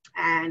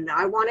 And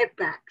I want it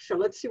back. So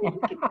let's see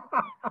what we can do.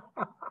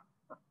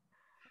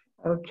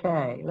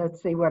 Okay,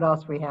 let's see what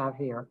else we have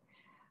here.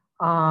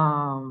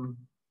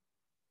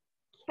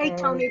 Hey,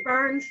 Tony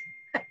Burns.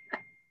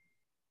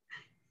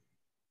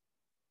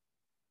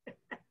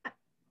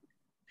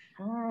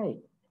 All right.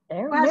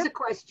 Who has a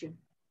question?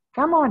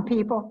 Come on,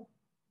 people.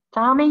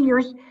 Tommy,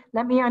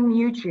 let me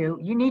unmute you.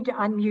 You need to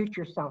unmute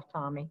yourself,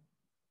 Tommy.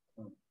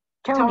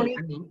 Tony,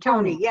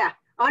 yeah.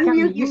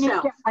 Unmute yourself. You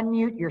need to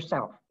unmute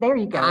yourself. There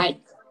you go.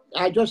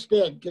 I just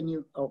did. Can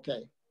you?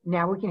 Okay.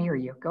 Now we can hear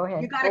you. Go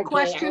ahead. You got a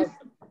question?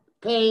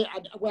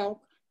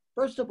 Well,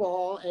 first of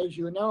all, as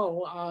you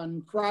know,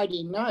 on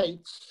Friday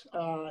nights,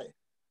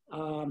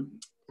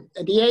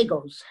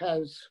 Diego's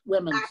has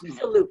women's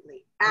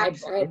Absolutely.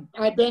 night.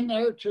 I've been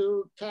there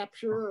to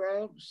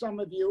capture some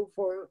of you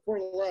for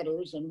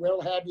letters, and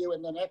we'll have you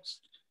in the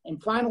next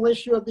and final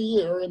issue of the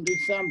year in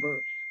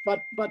December. But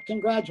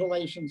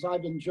congratulations.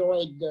 I've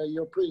enjoyed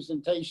your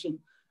presentation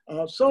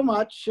so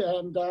much,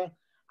 and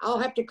I'll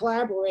have to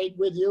collaborate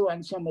with you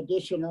on some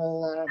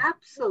additional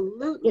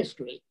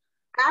history.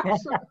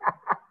 Absolutely.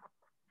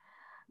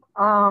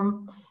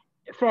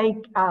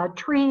 Fake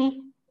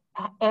Tree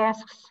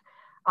asks,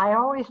 I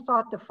always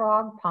thought the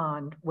Frog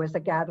Pond was a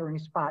gathering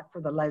spot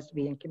for the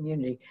lesbian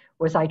community.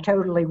 Was I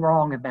totally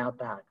wrong about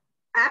that?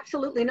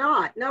 Absolutely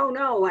not. No.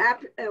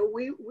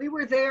 We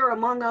were there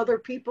among other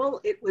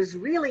people. It was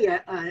really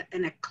an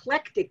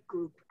eclectic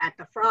group at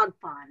the Frog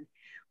Pond,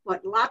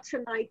 but lots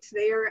of nights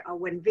there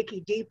when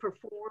Vicky D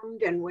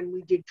performed and when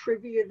we did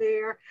trivia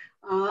there.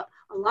 A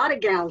lot of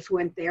gals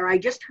went there. I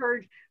just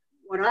heard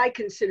what I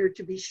consider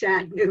to be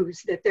sad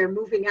news, that they're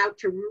moving out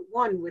to Route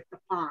 1 with the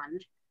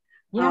pond.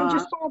 Yeah, I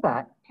just saw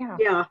that.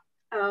 Yeah.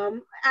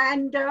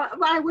 And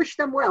I wish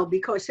them well,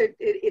 because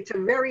it's a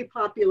very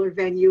popular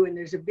venue, and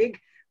there's a big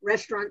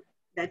restaurant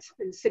that's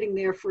been sitting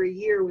there for a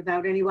year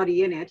without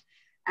anybody in it.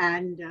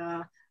 And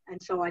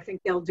so I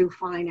think they'll do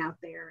fine out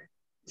there.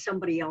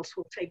 Somebody else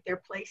will take their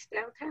place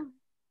downtown.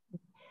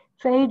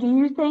 Faye, do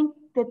you think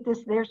that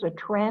there's a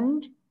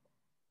trend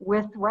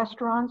with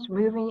restaurants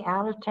moving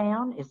out of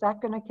town? Is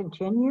that going to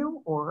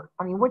continue? Or,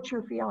 I mean, what's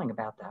your feeling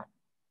about that?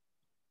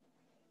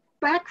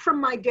 Back from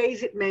my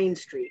days at Main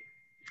Street,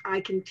 I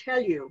can tell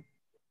you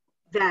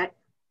that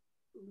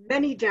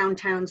many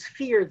downtowns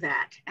fear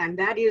that, and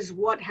that is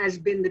what has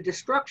been the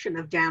destruction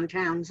of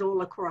downtowns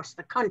all across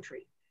the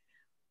country.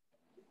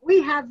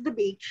 We have the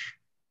beach.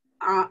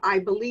 I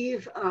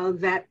believe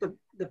that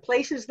the the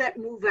places that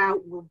move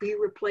out will be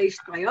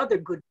replaced by other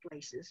good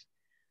places.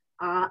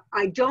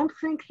 I don't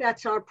think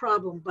that's our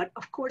problem, but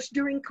of course,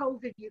 during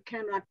COVID, you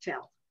cannot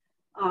tell.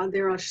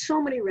 There are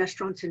so many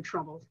restaurants in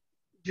trouble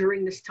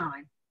during this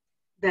time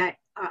that,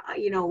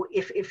 you know,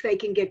 if they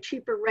can get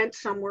cheaper rent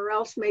somewhere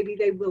else, maybe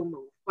they will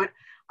move. But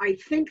I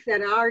think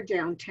that our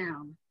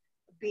downtown,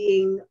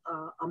 being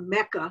a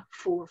mecca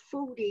for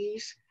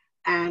foodies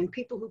and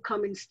people who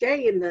come and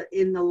stay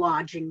in the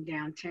lodging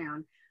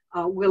downtown,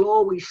 will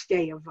always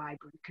stay a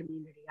vibrant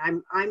community.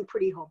 I'm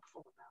pretty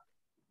hopeful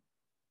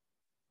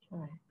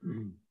about it.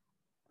 Right.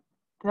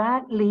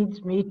 That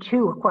leads me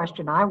to a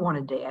question I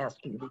wanted to ask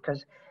you,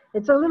 because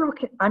it's a little,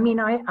 I mean,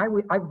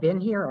 I've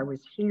been here, I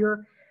was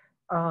here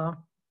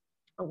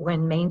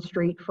when Main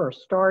Street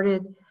first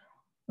started,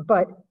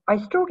 but I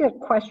still get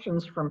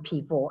questions from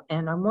people,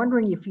 and I'm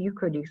wondering if you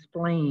could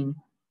explain.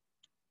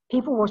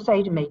 People will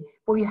say to me,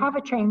 well, you have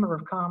a Chamber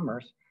of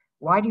Commerce.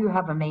 Why do you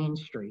have a Main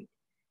Street?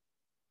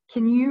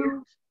 Can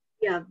you?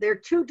 Yeah, they're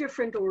two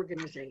different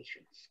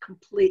organizations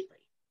completely.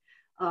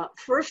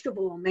 First of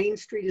all, Main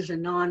Street is a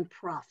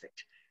nonprofit,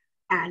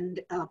 and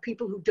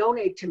people who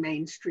donate to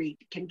Main Street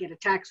can get a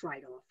tax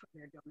write-off for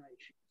their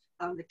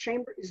donations. The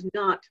Chamber is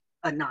not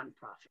a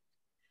nonprofit.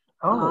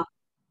 Oh.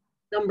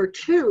 Number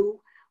two,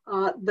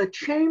 the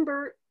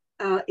Chamber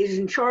is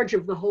in charge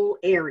of the whole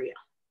area,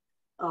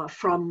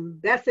 from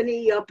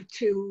Bethany up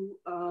to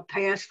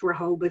past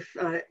Rehoboth,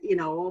 you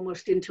know,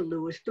 almost into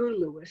Lewis, through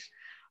Lewis.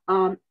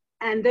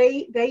 And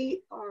they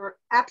are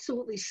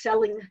absolutely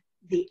selling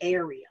the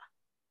area.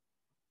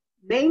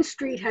 Main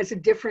Street has a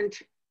different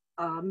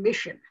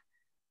mission.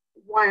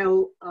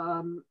 While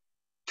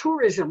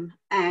tourism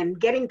and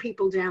getting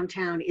people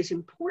downtown is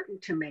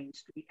important to Main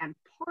Street and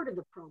part of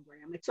the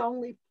program, it's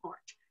only part.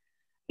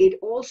 It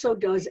also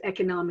does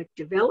economic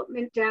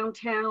development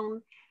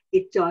downtown.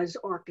 It does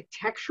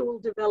architectural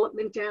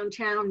development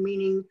downtown,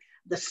 meaning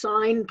the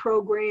sign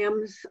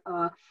programs.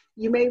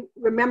 You may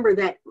remember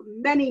that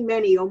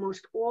many,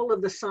 almost all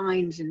of the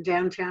signs in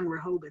downtown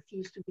Rehoboth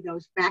used to be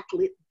those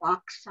backlit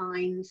box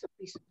signs, a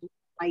piece of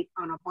light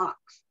on a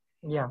box.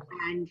 Yeah.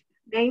 And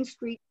Main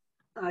Street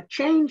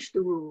changed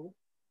the rule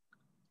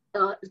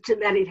to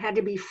that it had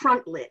to be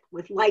front lit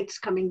with lights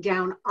coming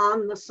down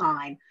on the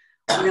sign,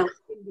 you know,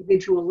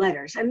 individual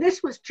letters. And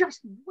this was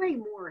just way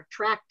more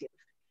attractive.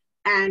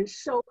 And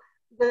so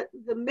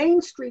the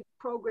Main Street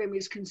program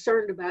is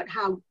concerned about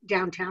how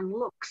downtown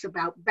looks,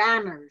 about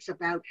banners,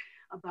 about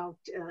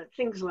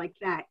things like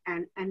that.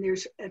 And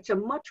it's a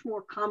much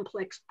more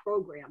complex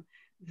program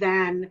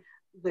than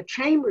the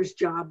Chamber's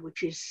job,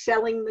 which is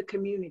selling the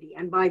community.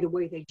 And by the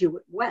way, they do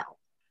it well,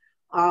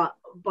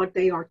 but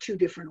they are two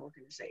different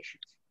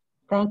organizations.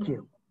 Thank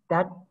you.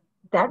 That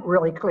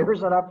really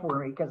clears it up for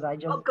me, because I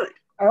just, oh, good.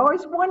 I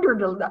always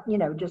wondered, you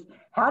know, just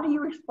how do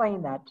you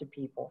explain that to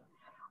people?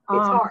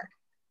 It's hard.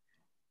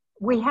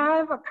 We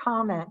have a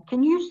comment.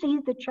 Can you see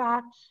the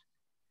chats?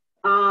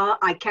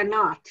 I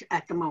cannot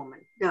at the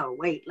moment. No,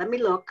 wait, let me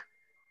look.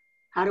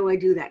 How do I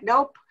do that?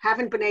 Nope,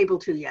 haven't been able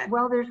to yet.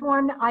 Well, there's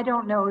one. I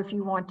don't know if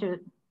you want to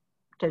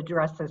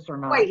address this or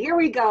not. Wait, here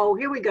we go.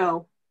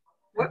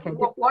 Okay.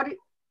 What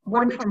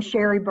one from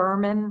Sherry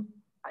Berman.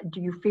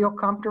 Do you feel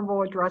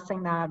comfortable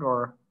addressing that,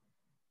 or?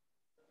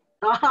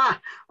 Aha.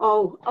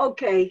 Oh,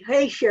 okay.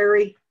 Hey,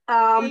 Sherry.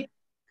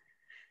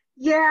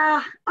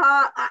 Yeah,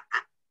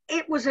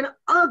 it was an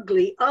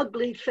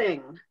ugly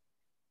thing.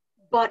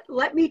 But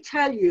let me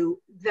tell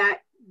you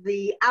that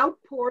the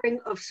outpouring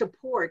of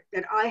support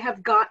that I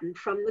have gotten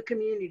from the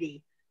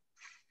community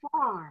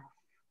far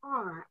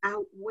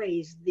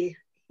outweighs the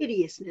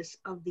hideousness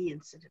of the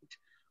incident.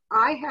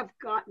 I have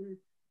gotten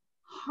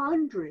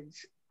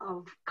hundreds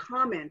of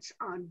comments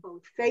on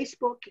both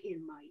Facebook,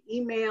 in my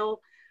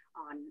email,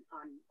 on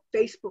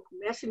Facebook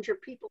Messenger,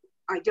 people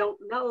I don't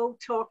know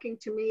talking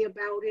to me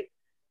about it.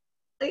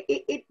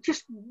 It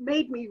just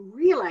made me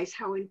realize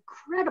how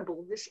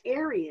incredible this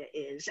area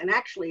is. And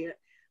actually,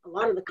 a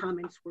lot of the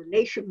comments were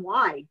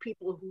nationwide.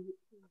 People who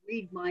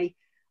read my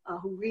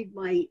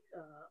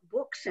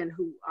books and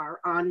who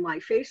are on my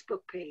Facebook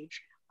page.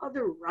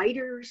 Other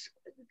writers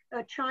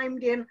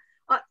chimed in.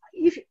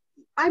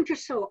 I'm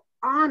just so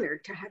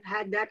honored to have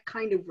had that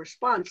kind of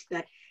response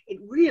that it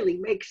really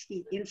makes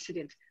the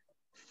incident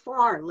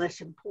far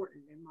less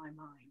important in my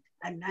mind.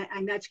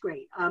 And that's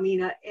great. I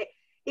mean,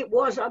 it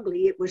was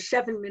ugly. It was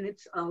 7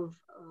 minutes of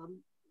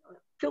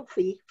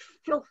filthy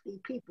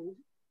people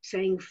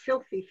saying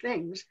filthy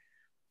things.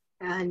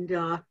 And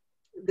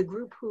the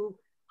group who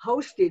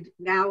hosted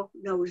now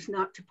knows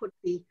not to put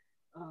the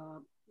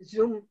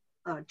Zoom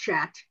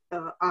chat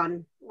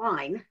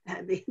online.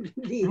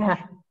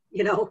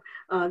 You know,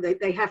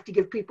 they have to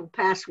give people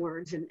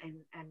passwords and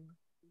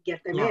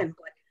get them in.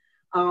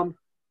 But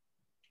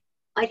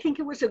I think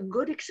it was a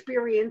good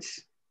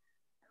experience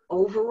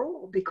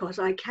overall, because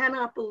I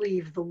cannot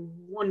believe the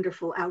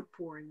wonderful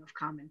outpouring of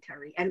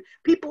commentary. And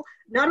people,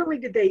 not only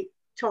did they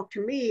talk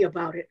to me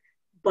about it,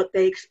 but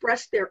they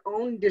expressed their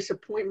own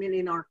disappointment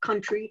in our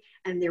country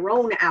and their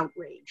own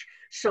outrage.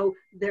 So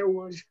there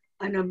was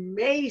an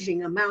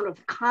amazing amount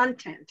of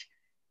content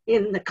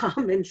in the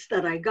comments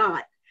that I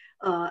got.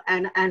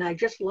 And I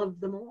just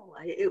loved them all.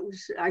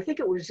 I think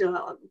it was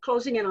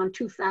closing in on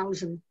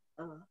 2,000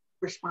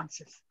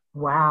 responses.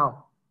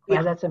 Wow. Yeah.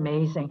 Wow, that's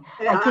amazing.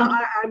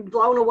 I'm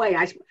blown away.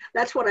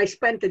 That's what I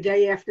spent the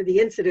day after the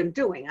incident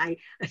doing. I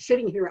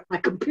sitting here at my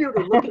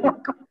computer looking at,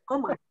 oh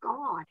my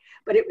God.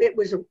 But it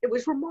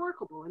was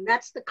remarkable. And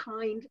that's the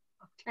kind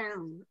of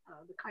town,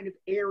 the kind of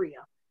area,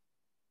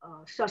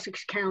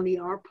 Sussex County,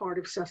 our part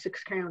of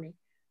Sussex County,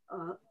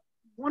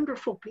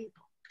 wonderful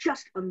people,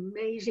 just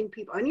amazing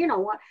people. And you know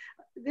what?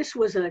 This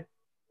was a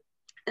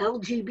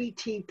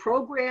LGBT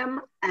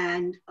program,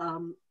 and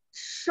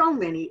so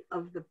many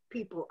of the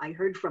people I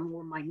heard from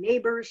were my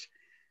neighbors,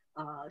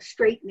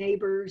 straight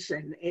neighbors,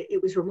 and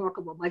it was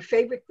remarkable. My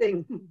favorite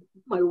thing,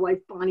 my wife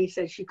Bonnie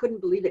says she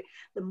couldn't believe it.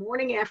 The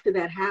morning after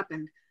that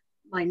happened,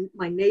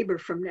 my neighbor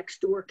from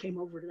next door came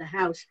over to the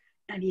house,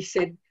 and he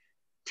said,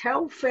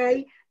 "Tell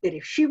Fay that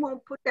if she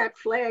won't put that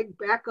flag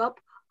back up,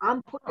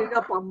 I'm putting it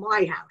up on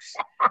my house."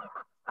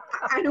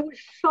 And it was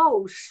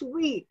so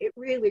sweet. It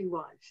really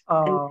was.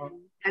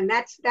 And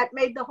that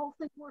made the whole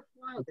thing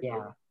worthwhile.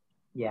 Yeah,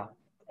 yeah.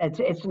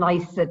 It's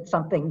nice that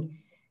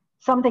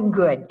something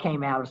good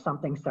came out of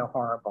something so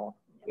horrible.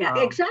 Yeah,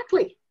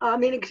 exactly. I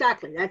mean,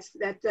 exactly.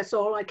 That's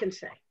all I can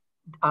say.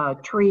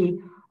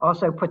 Tree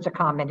also puts a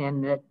comment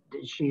in that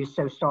she's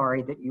so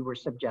sorry that you were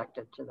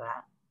subjected to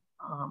that.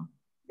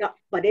 Yeah,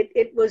 but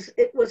it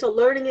was a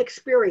learning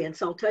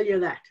experience. I'll tell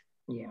you that.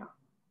 Yeah.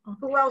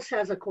 Who else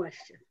has a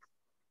question?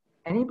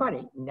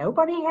 Anybody?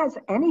 Nobody has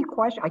any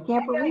question. I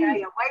can't believe.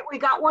 Yeah. Wait, we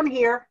got one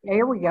here.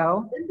 Here we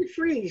go. Linda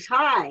Fries,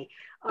 hi.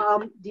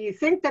 Do you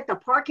think that the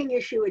parking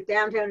issue at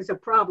downtown is a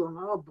problem?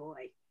 Oh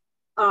boy.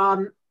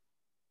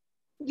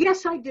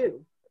 Yes, I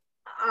do.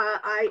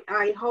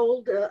 I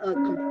hold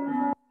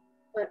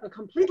a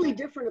completely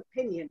different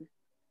opinion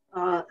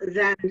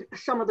than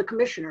some of the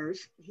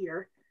commissioners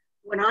here.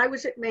 When I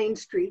was at Main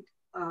Street,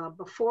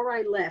 before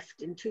I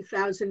left in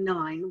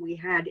 2009, we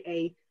had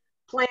a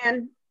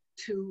plan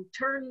to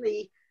turn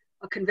the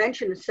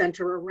convention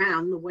center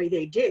around the way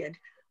they did,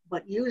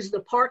 but use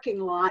the parking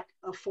lot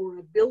for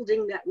a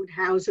building that would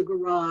house a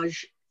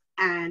garage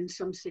and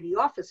some city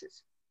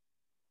offices.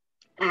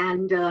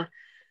 And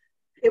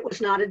it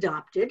was not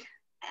adopted.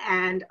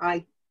 And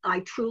I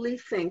truly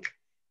think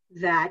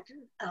that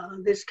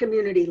this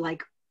community,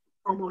 like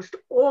almost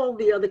all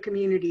the other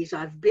communities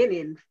I've been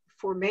in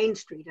for Main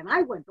Street, and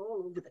I went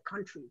all over the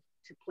country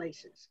to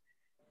places,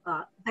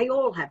 they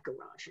all have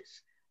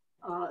garages.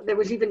 There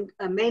was even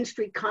Main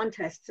Street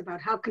contests about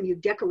how can you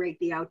decorate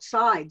the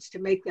outsides to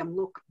make them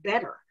look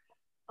better.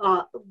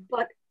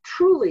 But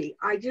truly,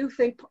 I do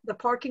think the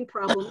parking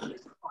problem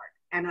is hard.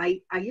 And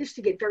I used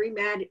to get very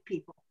mad at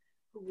people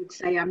who would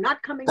say, I'm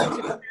not coming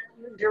into town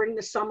during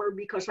the summer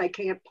because I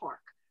can't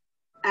park.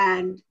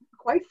 And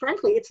quite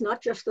frankly, it's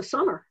not just the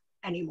summer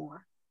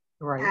anymore.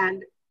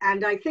 Right.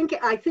 And I think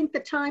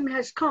the time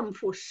has come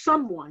for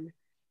someone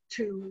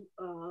to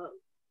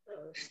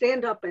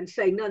stand up and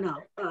say, no,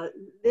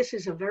 this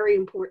is a very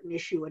important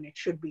issue and it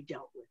should be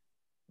dealt with.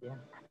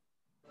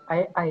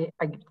 Yeah.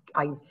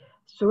 I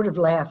sort of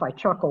laugh, I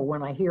chuckle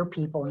when I hear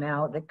people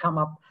now that come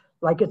up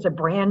like it's a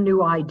brand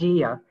new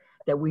idea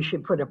that we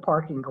should put a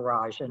parking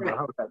garage in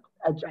Rehoboth.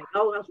 Right.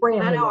 Oh,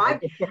 well,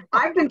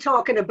 I've been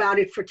talking about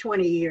it for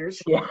 20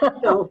 years. Yeah.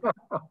 So,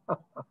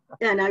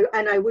 and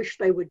I wish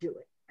they would do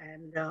it.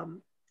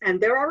 And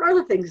there are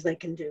other things they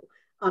can do.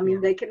 I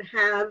mean, they can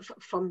have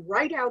from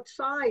right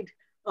outside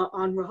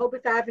on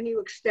Rehoboth Avenue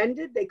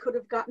extended, they could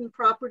have gotten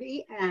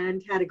property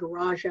and had a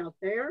garage out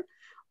there,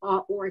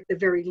 or at the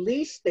very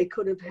least, they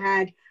could have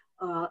had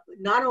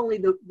not only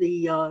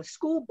the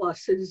school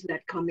buses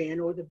that come in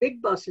or the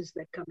big buses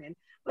that come in,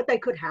 but they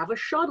could have a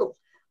shuttle,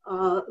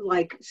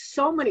 like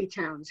so many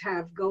towns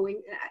have going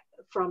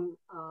from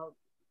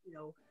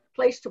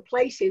place to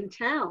place in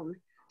town,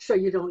 so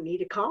you don't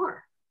need a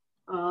car.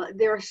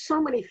 There are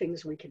so many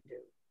things we can do.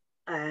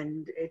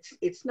 And it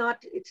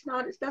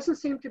doesn't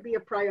seem to be a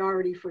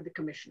priority for the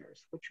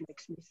commissioners, which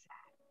makes me sad.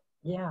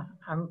 Yeah,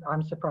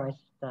 I'm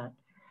surprised at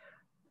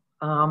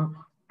that.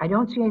 I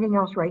don't see anything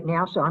else right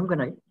now, so I'm going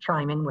to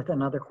chime in with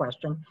another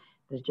question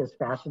that just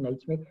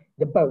fascinates me.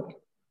 The boat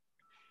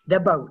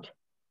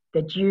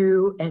that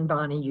you and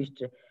Bonnie used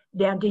to.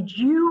 Now, did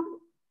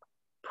you,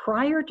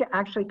 prior to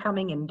actually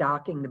coming and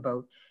docking the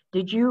boat,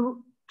 did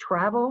you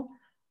travel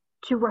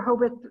to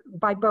Rehoboth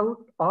by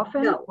boat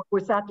often? No. Or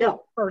was that the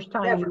first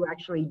time Never. you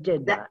actually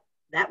did that?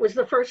 That was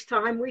the first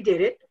time we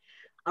did it.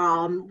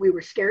 We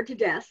were scared to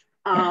death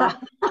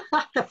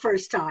the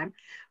first time,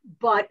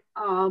 but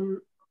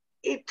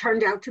it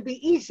turned out to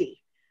be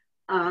easy.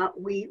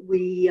 We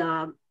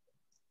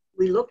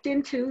looked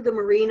into the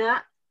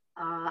marina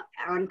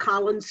on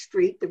Collins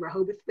Street, the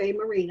Rehoboth Bay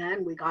Marina,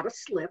 and we got a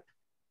slip.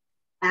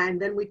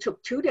 And then we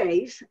took 2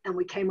 days and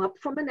we came up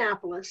from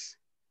Annapolis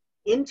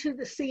into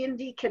the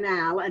C&D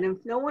Canal. And if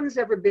no one's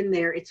ever been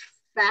there, it's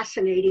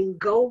fascinating.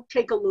 Go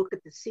take a look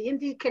at the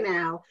C&D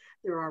Canal.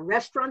 There are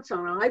restaurants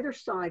on either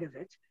side of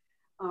it.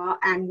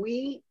 And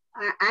we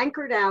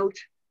anchored out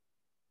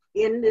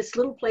in this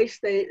little place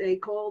they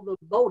call the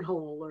boat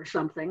hole or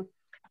something.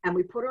 And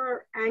we put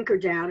our anchor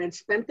down and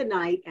spent the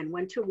night and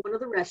went to one of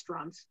the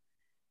restaurants.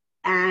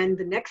 And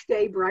the next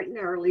day, bright and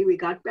early, we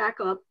got back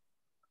up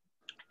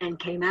and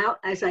came out.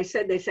 As I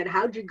said, they said,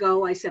 how'd you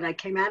go? I said, I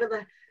came out of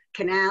the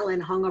canal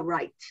and hung a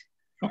right.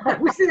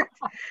 That was it.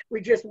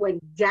 We just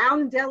went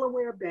down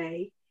Delaware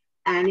Bay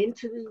and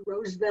into the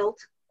Roosevelt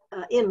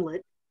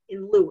Inlet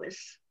in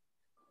Lewis,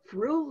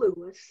 through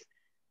Lewis.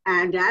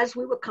 And as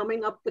we were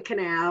coming up the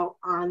canal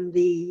on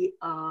the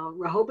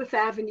Rehoboth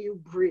Avenue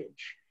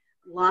Bridge,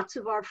 lots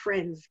of our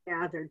friends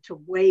gathered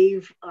to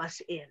wave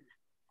us in.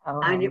 Oh.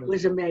 And it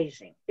was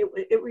amazing.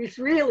 It was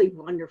really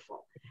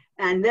wonderful.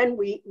 And then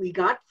we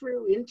got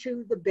through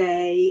into the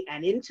bay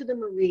and into the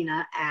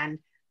marina, and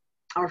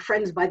our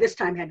friends by this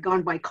time had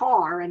gone by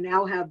car and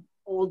now have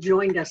all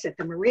joined us at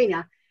the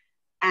marina.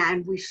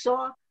 And we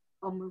saw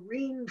a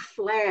Marine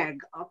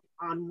flag up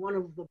on one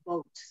of the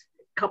boats,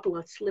 a couple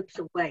of slips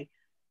away.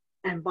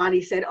 And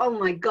Bonnie said, oh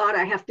my God,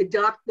 I have to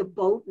dock the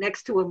boat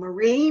next to a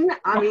Marine.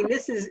 I mean,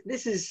 this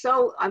is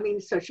so, I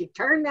mean, so she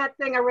turned that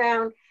thing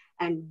around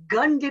and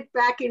gunned it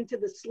back into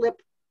the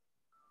slip.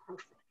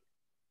 Perfect.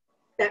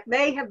 That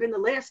may have been the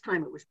last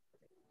time it was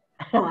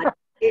perfect,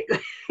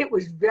 but it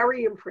was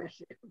very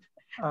impressive.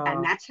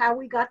 And that's how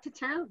we got to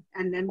town.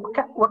 And then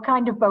what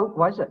kind of boat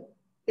was it?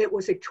 It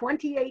was a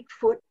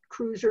 28-foot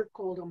cruiser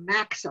called a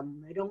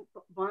Maxim. They don't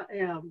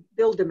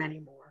build them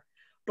anymore,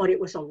 but it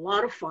was a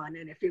lot of fun.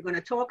 And if you're going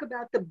to talk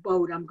about the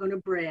boat, I'm going to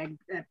brag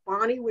that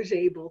Bonnie was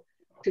able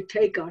to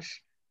take us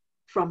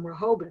from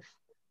Rehoboth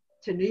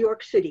to New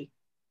York City.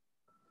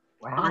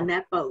 Wow. On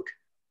that boat.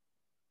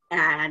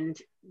 And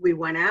we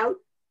went out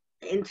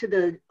into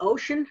the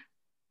ocean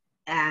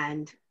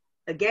and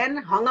again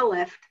hung a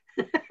left,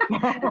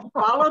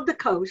 followed the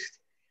coast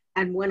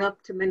and went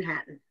up to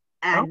Manhattan.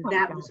 And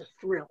that was a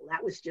thrill.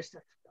 That was just a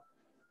thrill.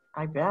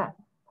 I bet.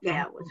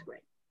 Yeah, it was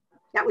great.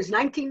 That was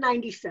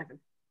 1997.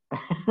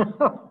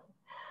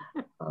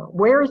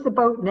 Where is the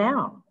boat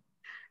now?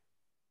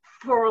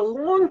 For a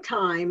long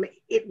time,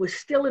 it was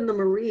still in the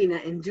marina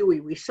in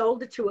Dewey. We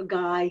sold it to a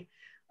guy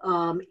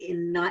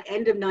in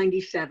end of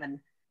 97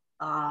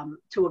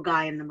 to a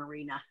guy in the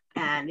marina,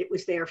 and it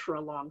was there for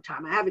a long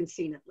time. I haven't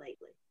seen it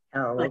lately.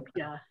 Oh, but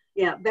okay.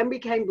 Yeah, then we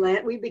became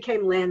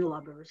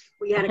landlubbers.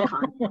 We had a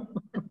con.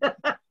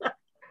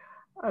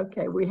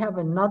 Okay, we have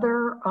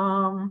another,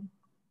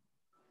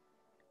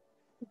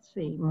 let's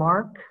see,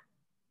 Mark.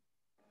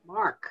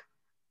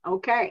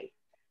 Okay.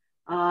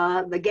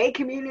 The gay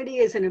community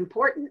is an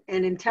important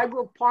and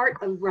integral part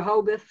of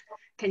Rehoboth.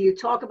 Can you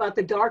talk about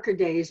the darker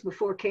days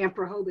before Camp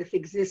Rehoboth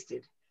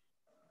existed?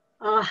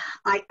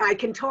 I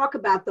can talk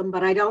about them,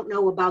 but I don't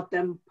know about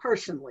them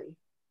personally.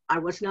 I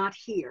was not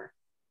here.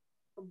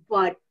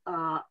 But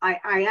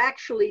I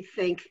actually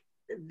think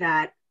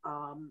that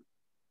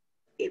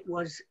it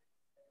was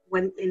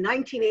in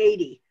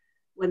 1980,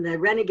 when the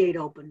Renegade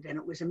opened and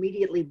it was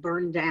immediately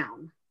burned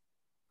down,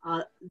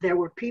 there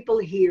were people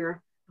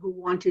here who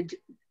wanted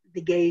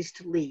the gays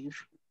to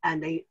leave,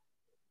 and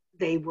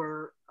they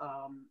were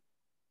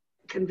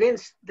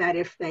convinced that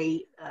if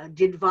they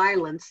did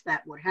violence,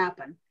 that would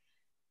happen,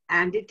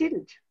 and it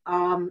didn't.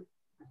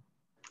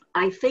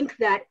 I think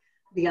that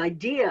the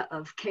idea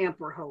of Camp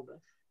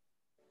Rehoboth,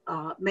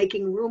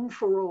 making room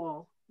for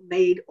all,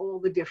 made all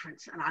the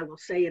difference, and I will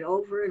say it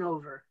over and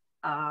over,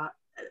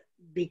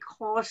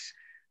 because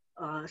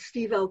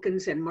Steve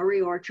Elkins and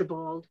Murray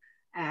Archibald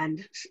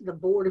and the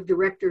board of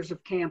directors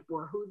of camp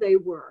were who they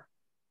were.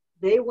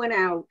 They went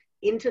out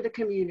into the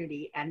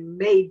community and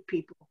made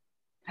people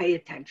pay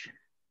attention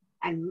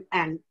and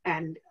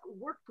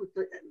worked with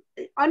the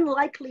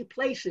unlikely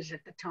places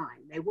at the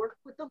time. They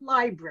worked with the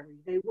library,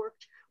 they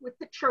worked with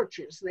the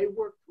churches, they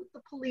worked with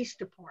the police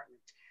department.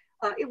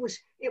 It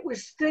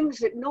was things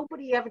that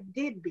nobody ever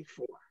did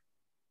before.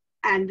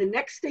 And the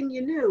next thing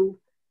you knew,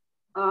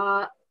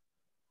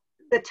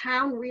 the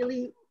town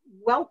really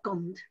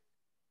welcomed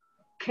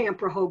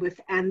Camp Rehoboth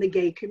and the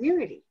gay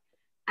community.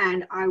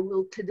 And I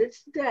will, to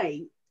this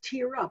day,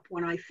 tear up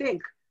when I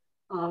think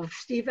of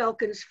Steve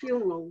Elkins'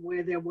 funeral,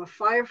 where there were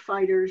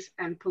firefighters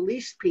and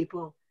police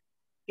people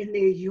in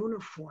their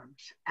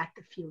uniforms at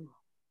the funeral.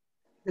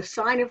 The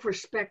sign of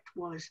respect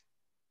was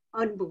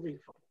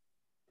unbelievable.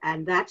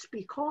 And that's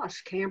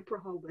because Camp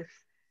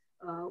Rehoboth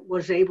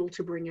was able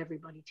to bring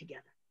everybody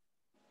together.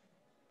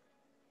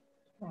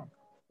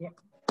 Yeah.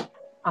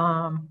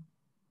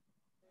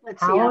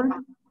 Let's Howard?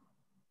 see.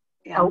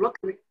 Yeah, I'm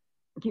looking.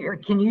 Here,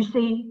 can you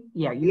see?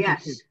 Yeah, you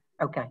yes. can see.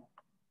 Okay.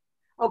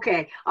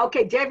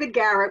 Okay. David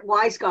Garrett,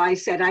 wise guy,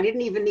 said, I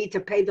didn't even need to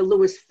pay the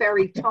Lewis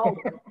Ferry toll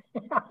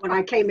when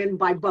I came in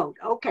by boat.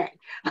 Okay.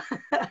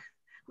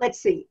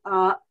 Let's see.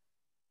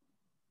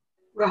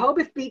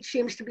 Rehoboth Beach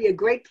seems to be a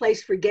great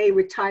place for gay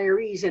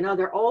retirees and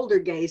other older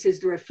gays. Is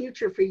there a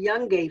future for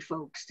young gay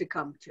folks to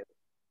come to?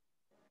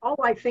 Oh,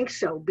 I think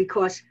so,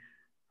 because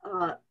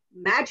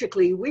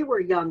magically we were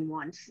young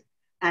once,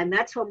 and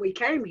that's when we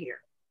came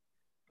here.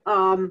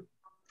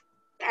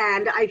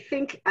 And I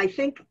think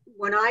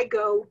when I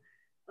go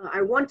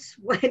I once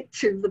went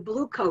to the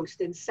Blue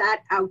Coast and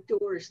sat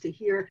outdoors to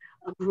hear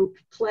a group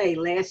play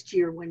last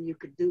year when you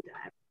could do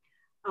that.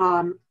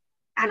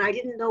 And I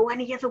didn't know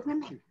any of the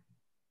women.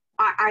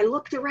 I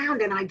looked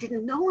around and I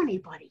didn't know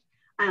anybody.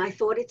 And I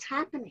thought, it's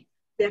happening.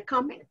 They're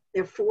coming.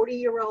 They're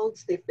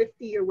 40-year-olds, they're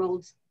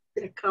 50-year-olds,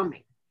 they're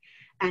coming.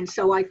 And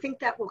so I think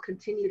that will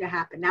continue to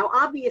happen. Now,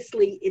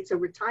 obviously, it's a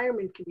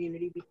retirement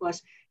community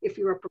because if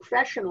you're a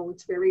professional,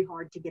 it's very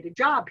hard to get a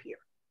job here.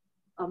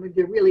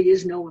 There really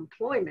is no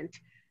employment,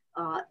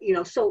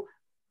 so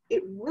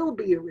it will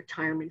be a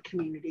retirement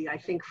community, I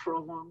think, for a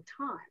long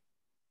time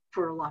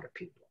for a lot of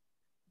people.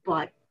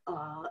 But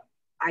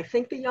I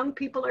think the young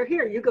people are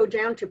here. You go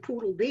down to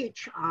Poodle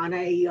Beach on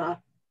a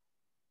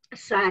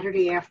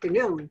Saturday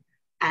afternoon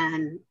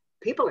and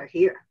people are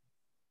here.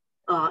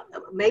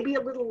 Maybe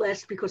a little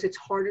less because it's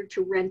harder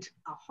to rent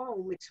a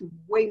home. It's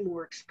way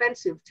more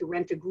expensive to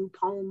rent a group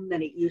home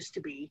than it used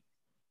to be.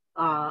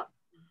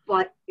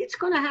 But it's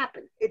going to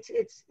happen.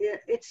 It's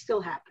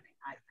still happening,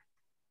 I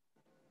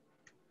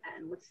think.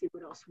 And let's see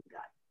what else we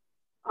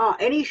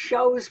got. Any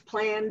shows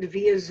planned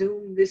via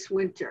Zoom this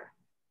winter?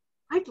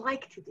 I'd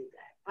like to do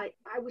that.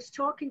 I was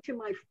talking to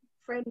my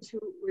friends who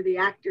were the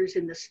actors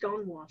in the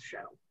Stonewall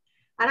show,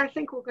 and I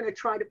think we're going to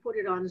try to put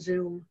it on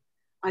Zoom.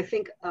 I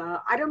think,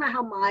 I don't know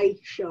how my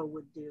show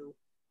would do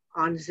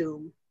on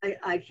Zoom.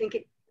 I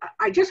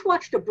just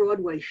watched a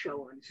Broadway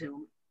show on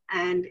Zoom,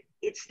 and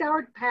it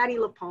starred Patti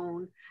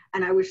LuPone,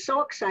 and I was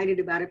so excited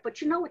about it, but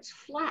it's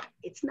flat.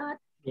 It's not,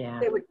 Yeah.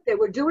 They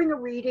were doing a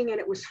reading and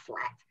it was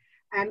flat.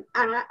 And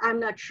I'm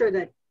not sure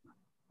that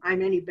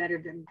I'm any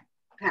better than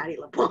Patti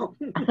LuPone,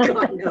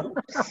 God knows.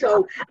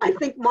 So I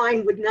think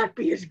mine would not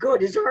be as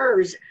good as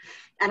hers.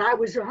 And I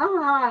was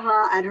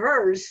at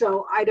hers,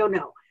 so I don't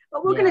know.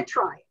 But we're going to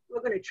try it.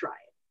 We're going to try it.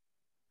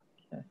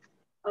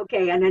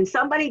 Okay, and then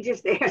somebody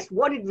just asked,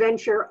 what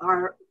adventure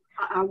are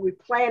we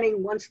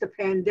planning once the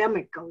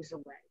pandemic goes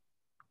away?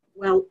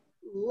 Well,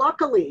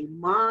 luckily,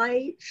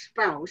 my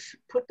spouse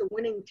put the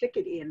winning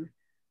ticket in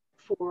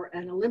for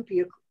an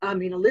Olivia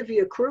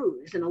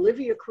cruise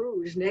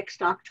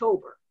next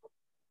October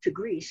to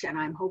Greece, and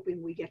I'm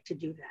hoping we get to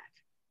do that.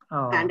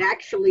 Oh. And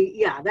actually,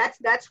 yeah,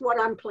 that's what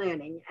I'm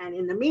planning. And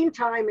in the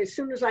meantime, as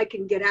soon as I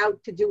can get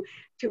out to do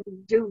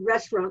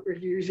restaurant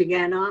reviews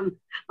again, I'm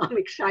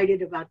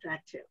excited about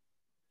that too.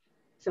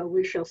 So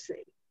we shall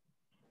see.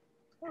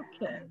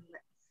 Okay.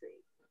 Let's see.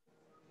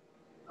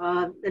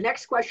 The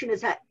next question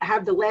is,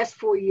 have the last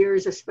 4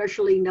 years,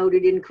 especially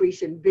noted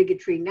increase in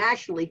bigotry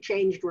nationally,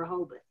 changed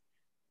Rehoboth?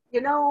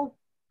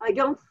 I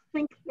don't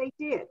think they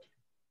did.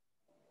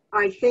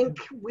 I think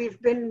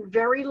we've been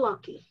very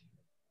lucky.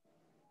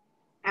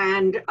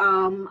 And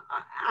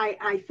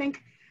I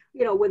think,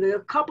 with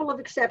a couple of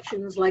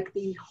exceptions, like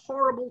the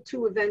horrible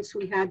 2 events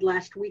we had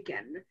last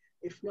weekend,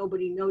 if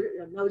nobody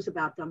knows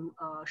about them,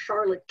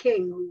 Charlotte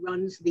King, who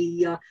runs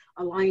the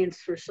Alliance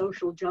for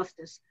Social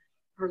Justice,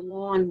 her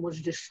lawn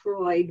was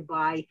destroyed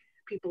by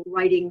people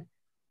writing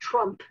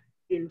Trump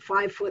in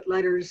 5-foot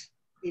letters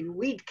in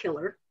weed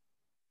killer.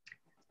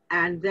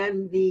 And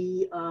then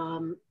the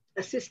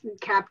assistant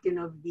captain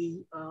of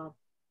the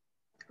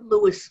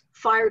Lewis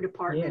Fire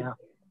Department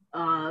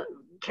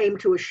came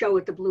to a show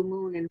at the Blue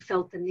Moon and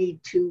felt the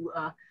need to,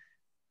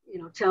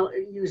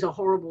 use a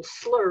horrible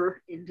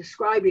slur in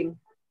describing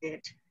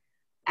it.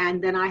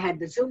 And then I had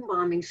the Zoom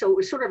bombing. So it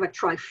was sort of a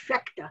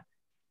trifecta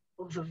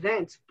of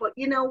events, but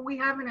we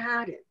haven't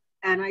had it.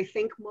 And I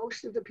think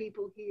most of the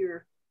people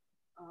here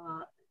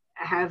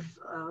have,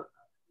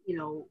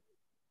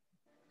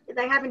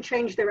 they haven't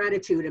changed their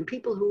attitude, and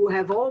people who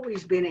have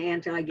always been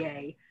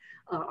anti-gay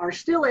are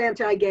still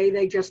anti-gay.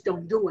 They just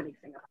don't do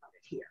anything about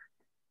it here.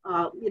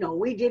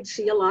 We did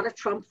see a lot of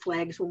Trump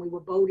flags when we were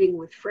boating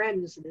with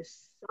friends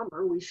this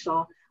summer. We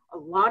saw a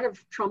lot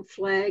of Trump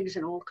flags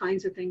and all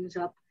kinds of things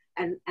up,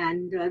 and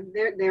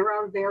there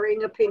are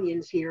varying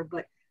opinions here,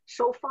 but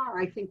so far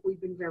I think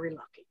we've been very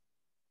lucky.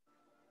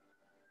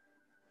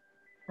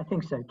 I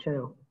think so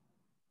too.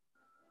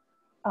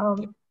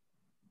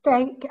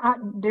 Okay,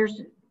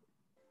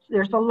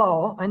 there's a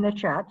lull in the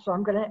chat, so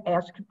I'm going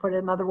to put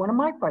another one of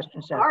my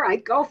questions out. All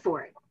right, go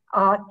for it.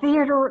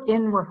 Theater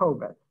in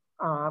Rehoboth.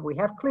 We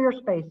have clear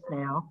space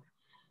now.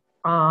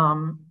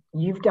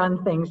 You've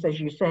done things, as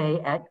you say,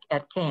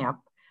 at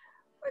camp.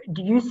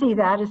 Do you see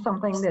that as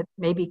something that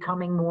may be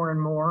coming more and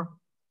more?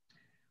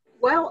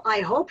 Well,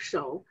 I hope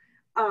so.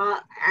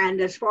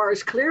 And as far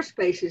as clear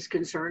space is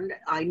concerned,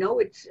 I know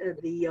it's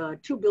the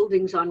 2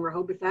 buildings on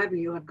Rehoboth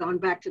Avenue have gone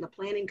back to the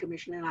Planning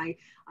Commission, and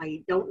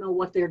I don't know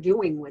what they're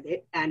doing with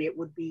it. And it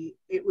would be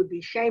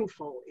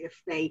shameful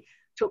if they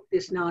took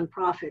this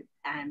nonprofit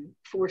and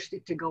forced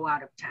it to go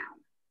out of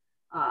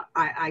town.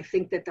 I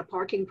think that the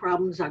parking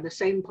problems are the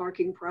same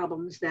parking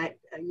problems that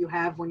you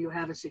have when you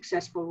have a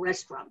successful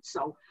restaurant.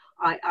 So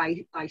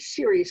I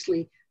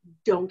seriously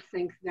don't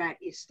think that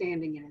is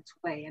standing in its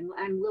way,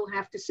 and we'll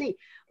have to see.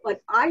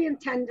 But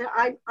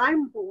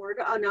I'm bored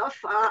enough.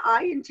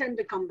 I intend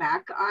to come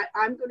back.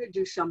 I'm going to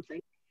do something.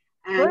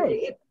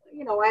 And,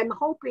 I'm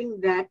hoping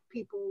that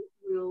people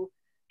will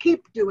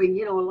keep doing,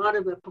 you know, a lot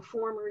of the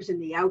performers in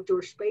the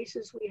outdoor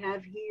spaces we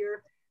have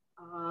here.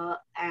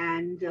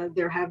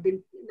 There have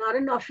been, not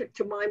enough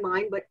to my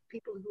mind, but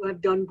people who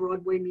have done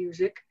Broadway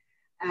music.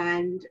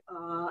 And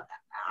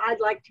I'd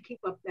like to keep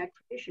up that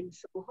tradition.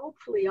 So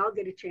hopefully I'll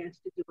get a chance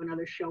to do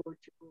another show or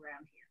two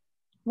around here.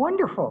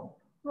 Wonderful,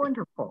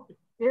 wonderful.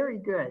 Very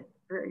good,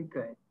 very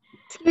good.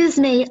 Excuse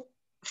me,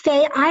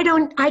 Faye,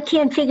 I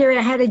can't figure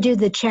out how to do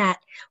the chat.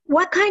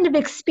 What kind of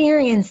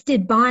experience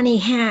did Bonnie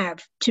have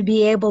to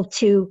be able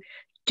to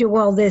do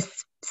all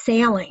this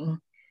sailing?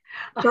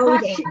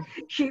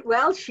 She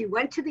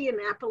went to the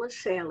Annapolis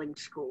Sailing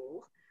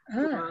School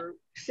for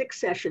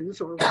 6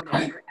 sessions or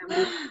whatever.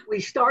 And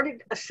we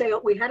started a sail.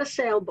 We had a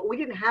sail, but we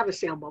didn't have a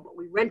sailboat, but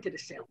we rented a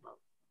sailboat.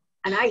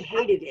 And I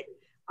hated it.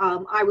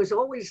 I was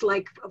always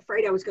like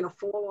afraid I was going to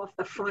fall off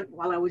the front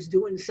while I was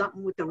doing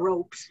something with the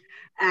ropes,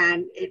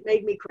 and it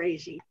made me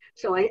crazy.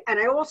 So I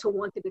also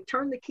wanted to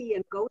turn the key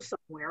and go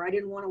somewhere. I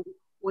didn't want to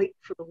wait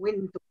for the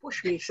wind to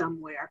push me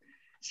somewhere.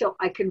 So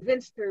I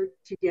convinced her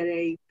to get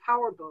a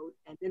powerboat,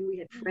 and then we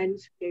had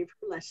friends who gave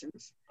her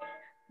lessons,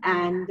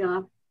 and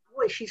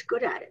boy, she's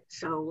good at it.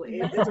 So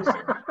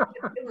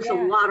it was a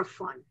lot of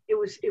fun. It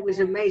was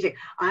amazing.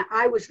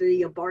 I was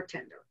the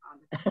bartender.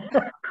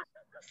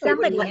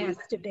 Somebody has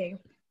to be.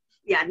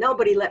 Yeah,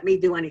 nobody let me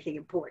do anything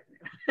important.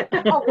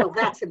 Oh, well,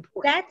 that's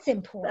important. That's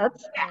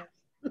important.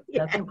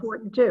 That's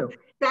important too.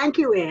 Thank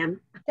you,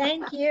 Anne.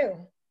 Thank you.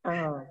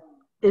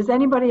 Is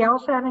anybody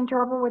else having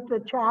trouble with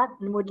the chat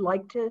and would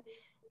like to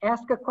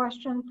ask a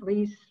question?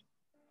 Please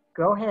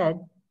go ahead.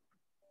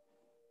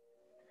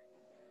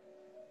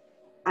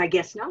 I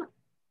guess not.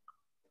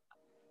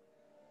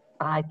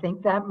 I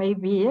think that may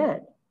be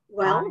it.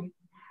 Well,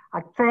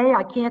 Faye,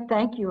 I can't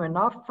thank you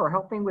enough for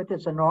helping with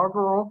this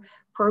inaugural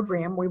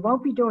program. We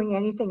won't be doing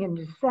anything in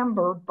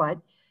December, but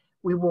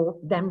we will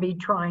then be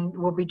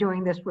we'll be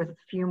doing this with a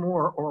few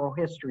more oral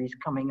histories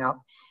coming up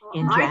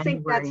in January. I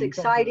think that's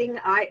exciting.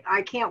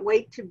 I can't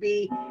wait to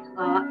be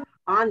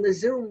on the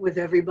Zoom with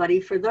everybody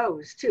for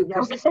those too,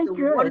 because this is a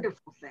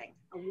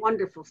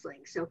wonderful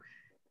thing, So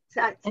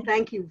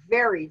thank you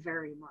very,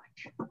 very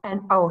much.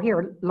 And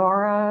here,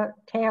 Laura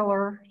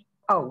Taylor.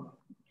 Oh,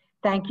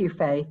 thank you,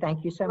 Faye.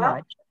 Thank you so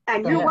much.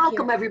 And you're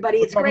welcome, everybody.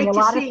 It's great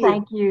to see you.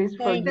 Thank yous.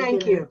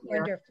 Thank you.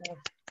 Wonderful.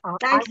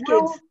 Thanks,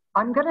 kids.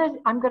 I'm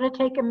gonna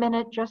take a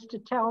minute just to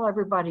tell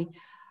everybody,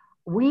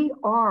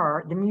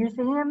 the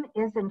museum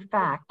is in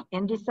fact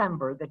in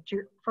December, the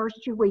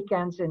first 2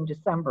 weekends in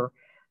December,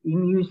 the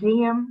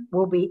museum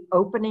will be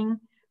opening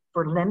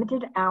for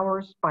limited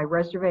hours by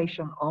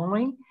reservation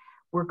only.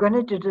 We're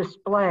going to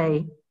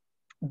display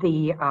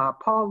the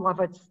Paul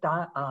Lovett's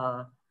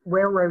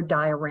railroad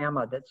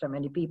diorama that so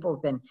many people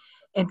have been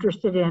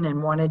interested in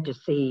and wanted to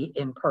see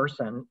in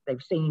person.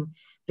 They've seen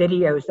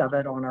videos of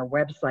it on our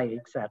website,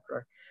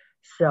 etc.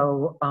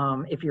 So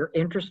if you're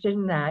interested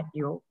in that,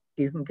 you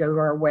can go to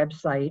our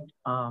website,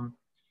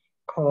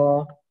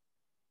 call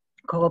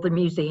the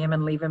museum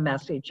and leave a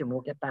message and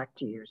we'll get back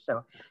to you.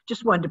 So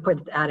just wanted to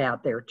put that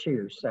out there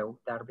too. So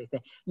that'll be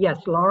thing.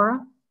 Yes,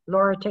 Laura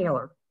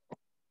Taylor.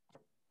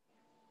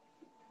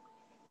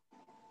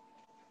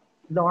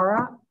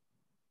 Laura,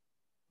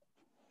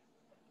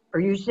 are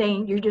you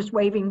saying you're just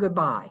waving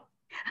goodbye?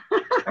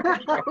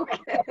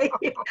 Okay.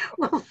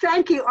 Well,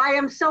 thank you. I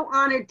am so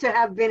honored to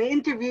have been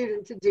interviewed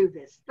and to do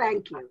this.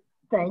 Thank you.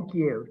 Thank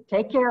you.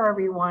 Take care,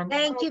 everyone.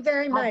 Thank you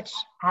very much.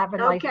 Have a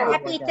nice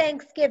Happy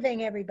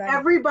Thanksgiving, everybody.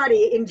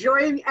 Everybody,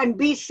 enjoy and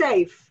be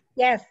safe.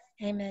 Yes.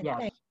 Amen.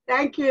 Yes.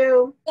 Thank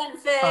you.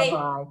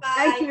 Bye-bye.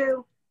 Thank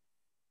you.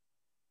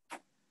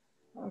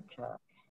 Okay.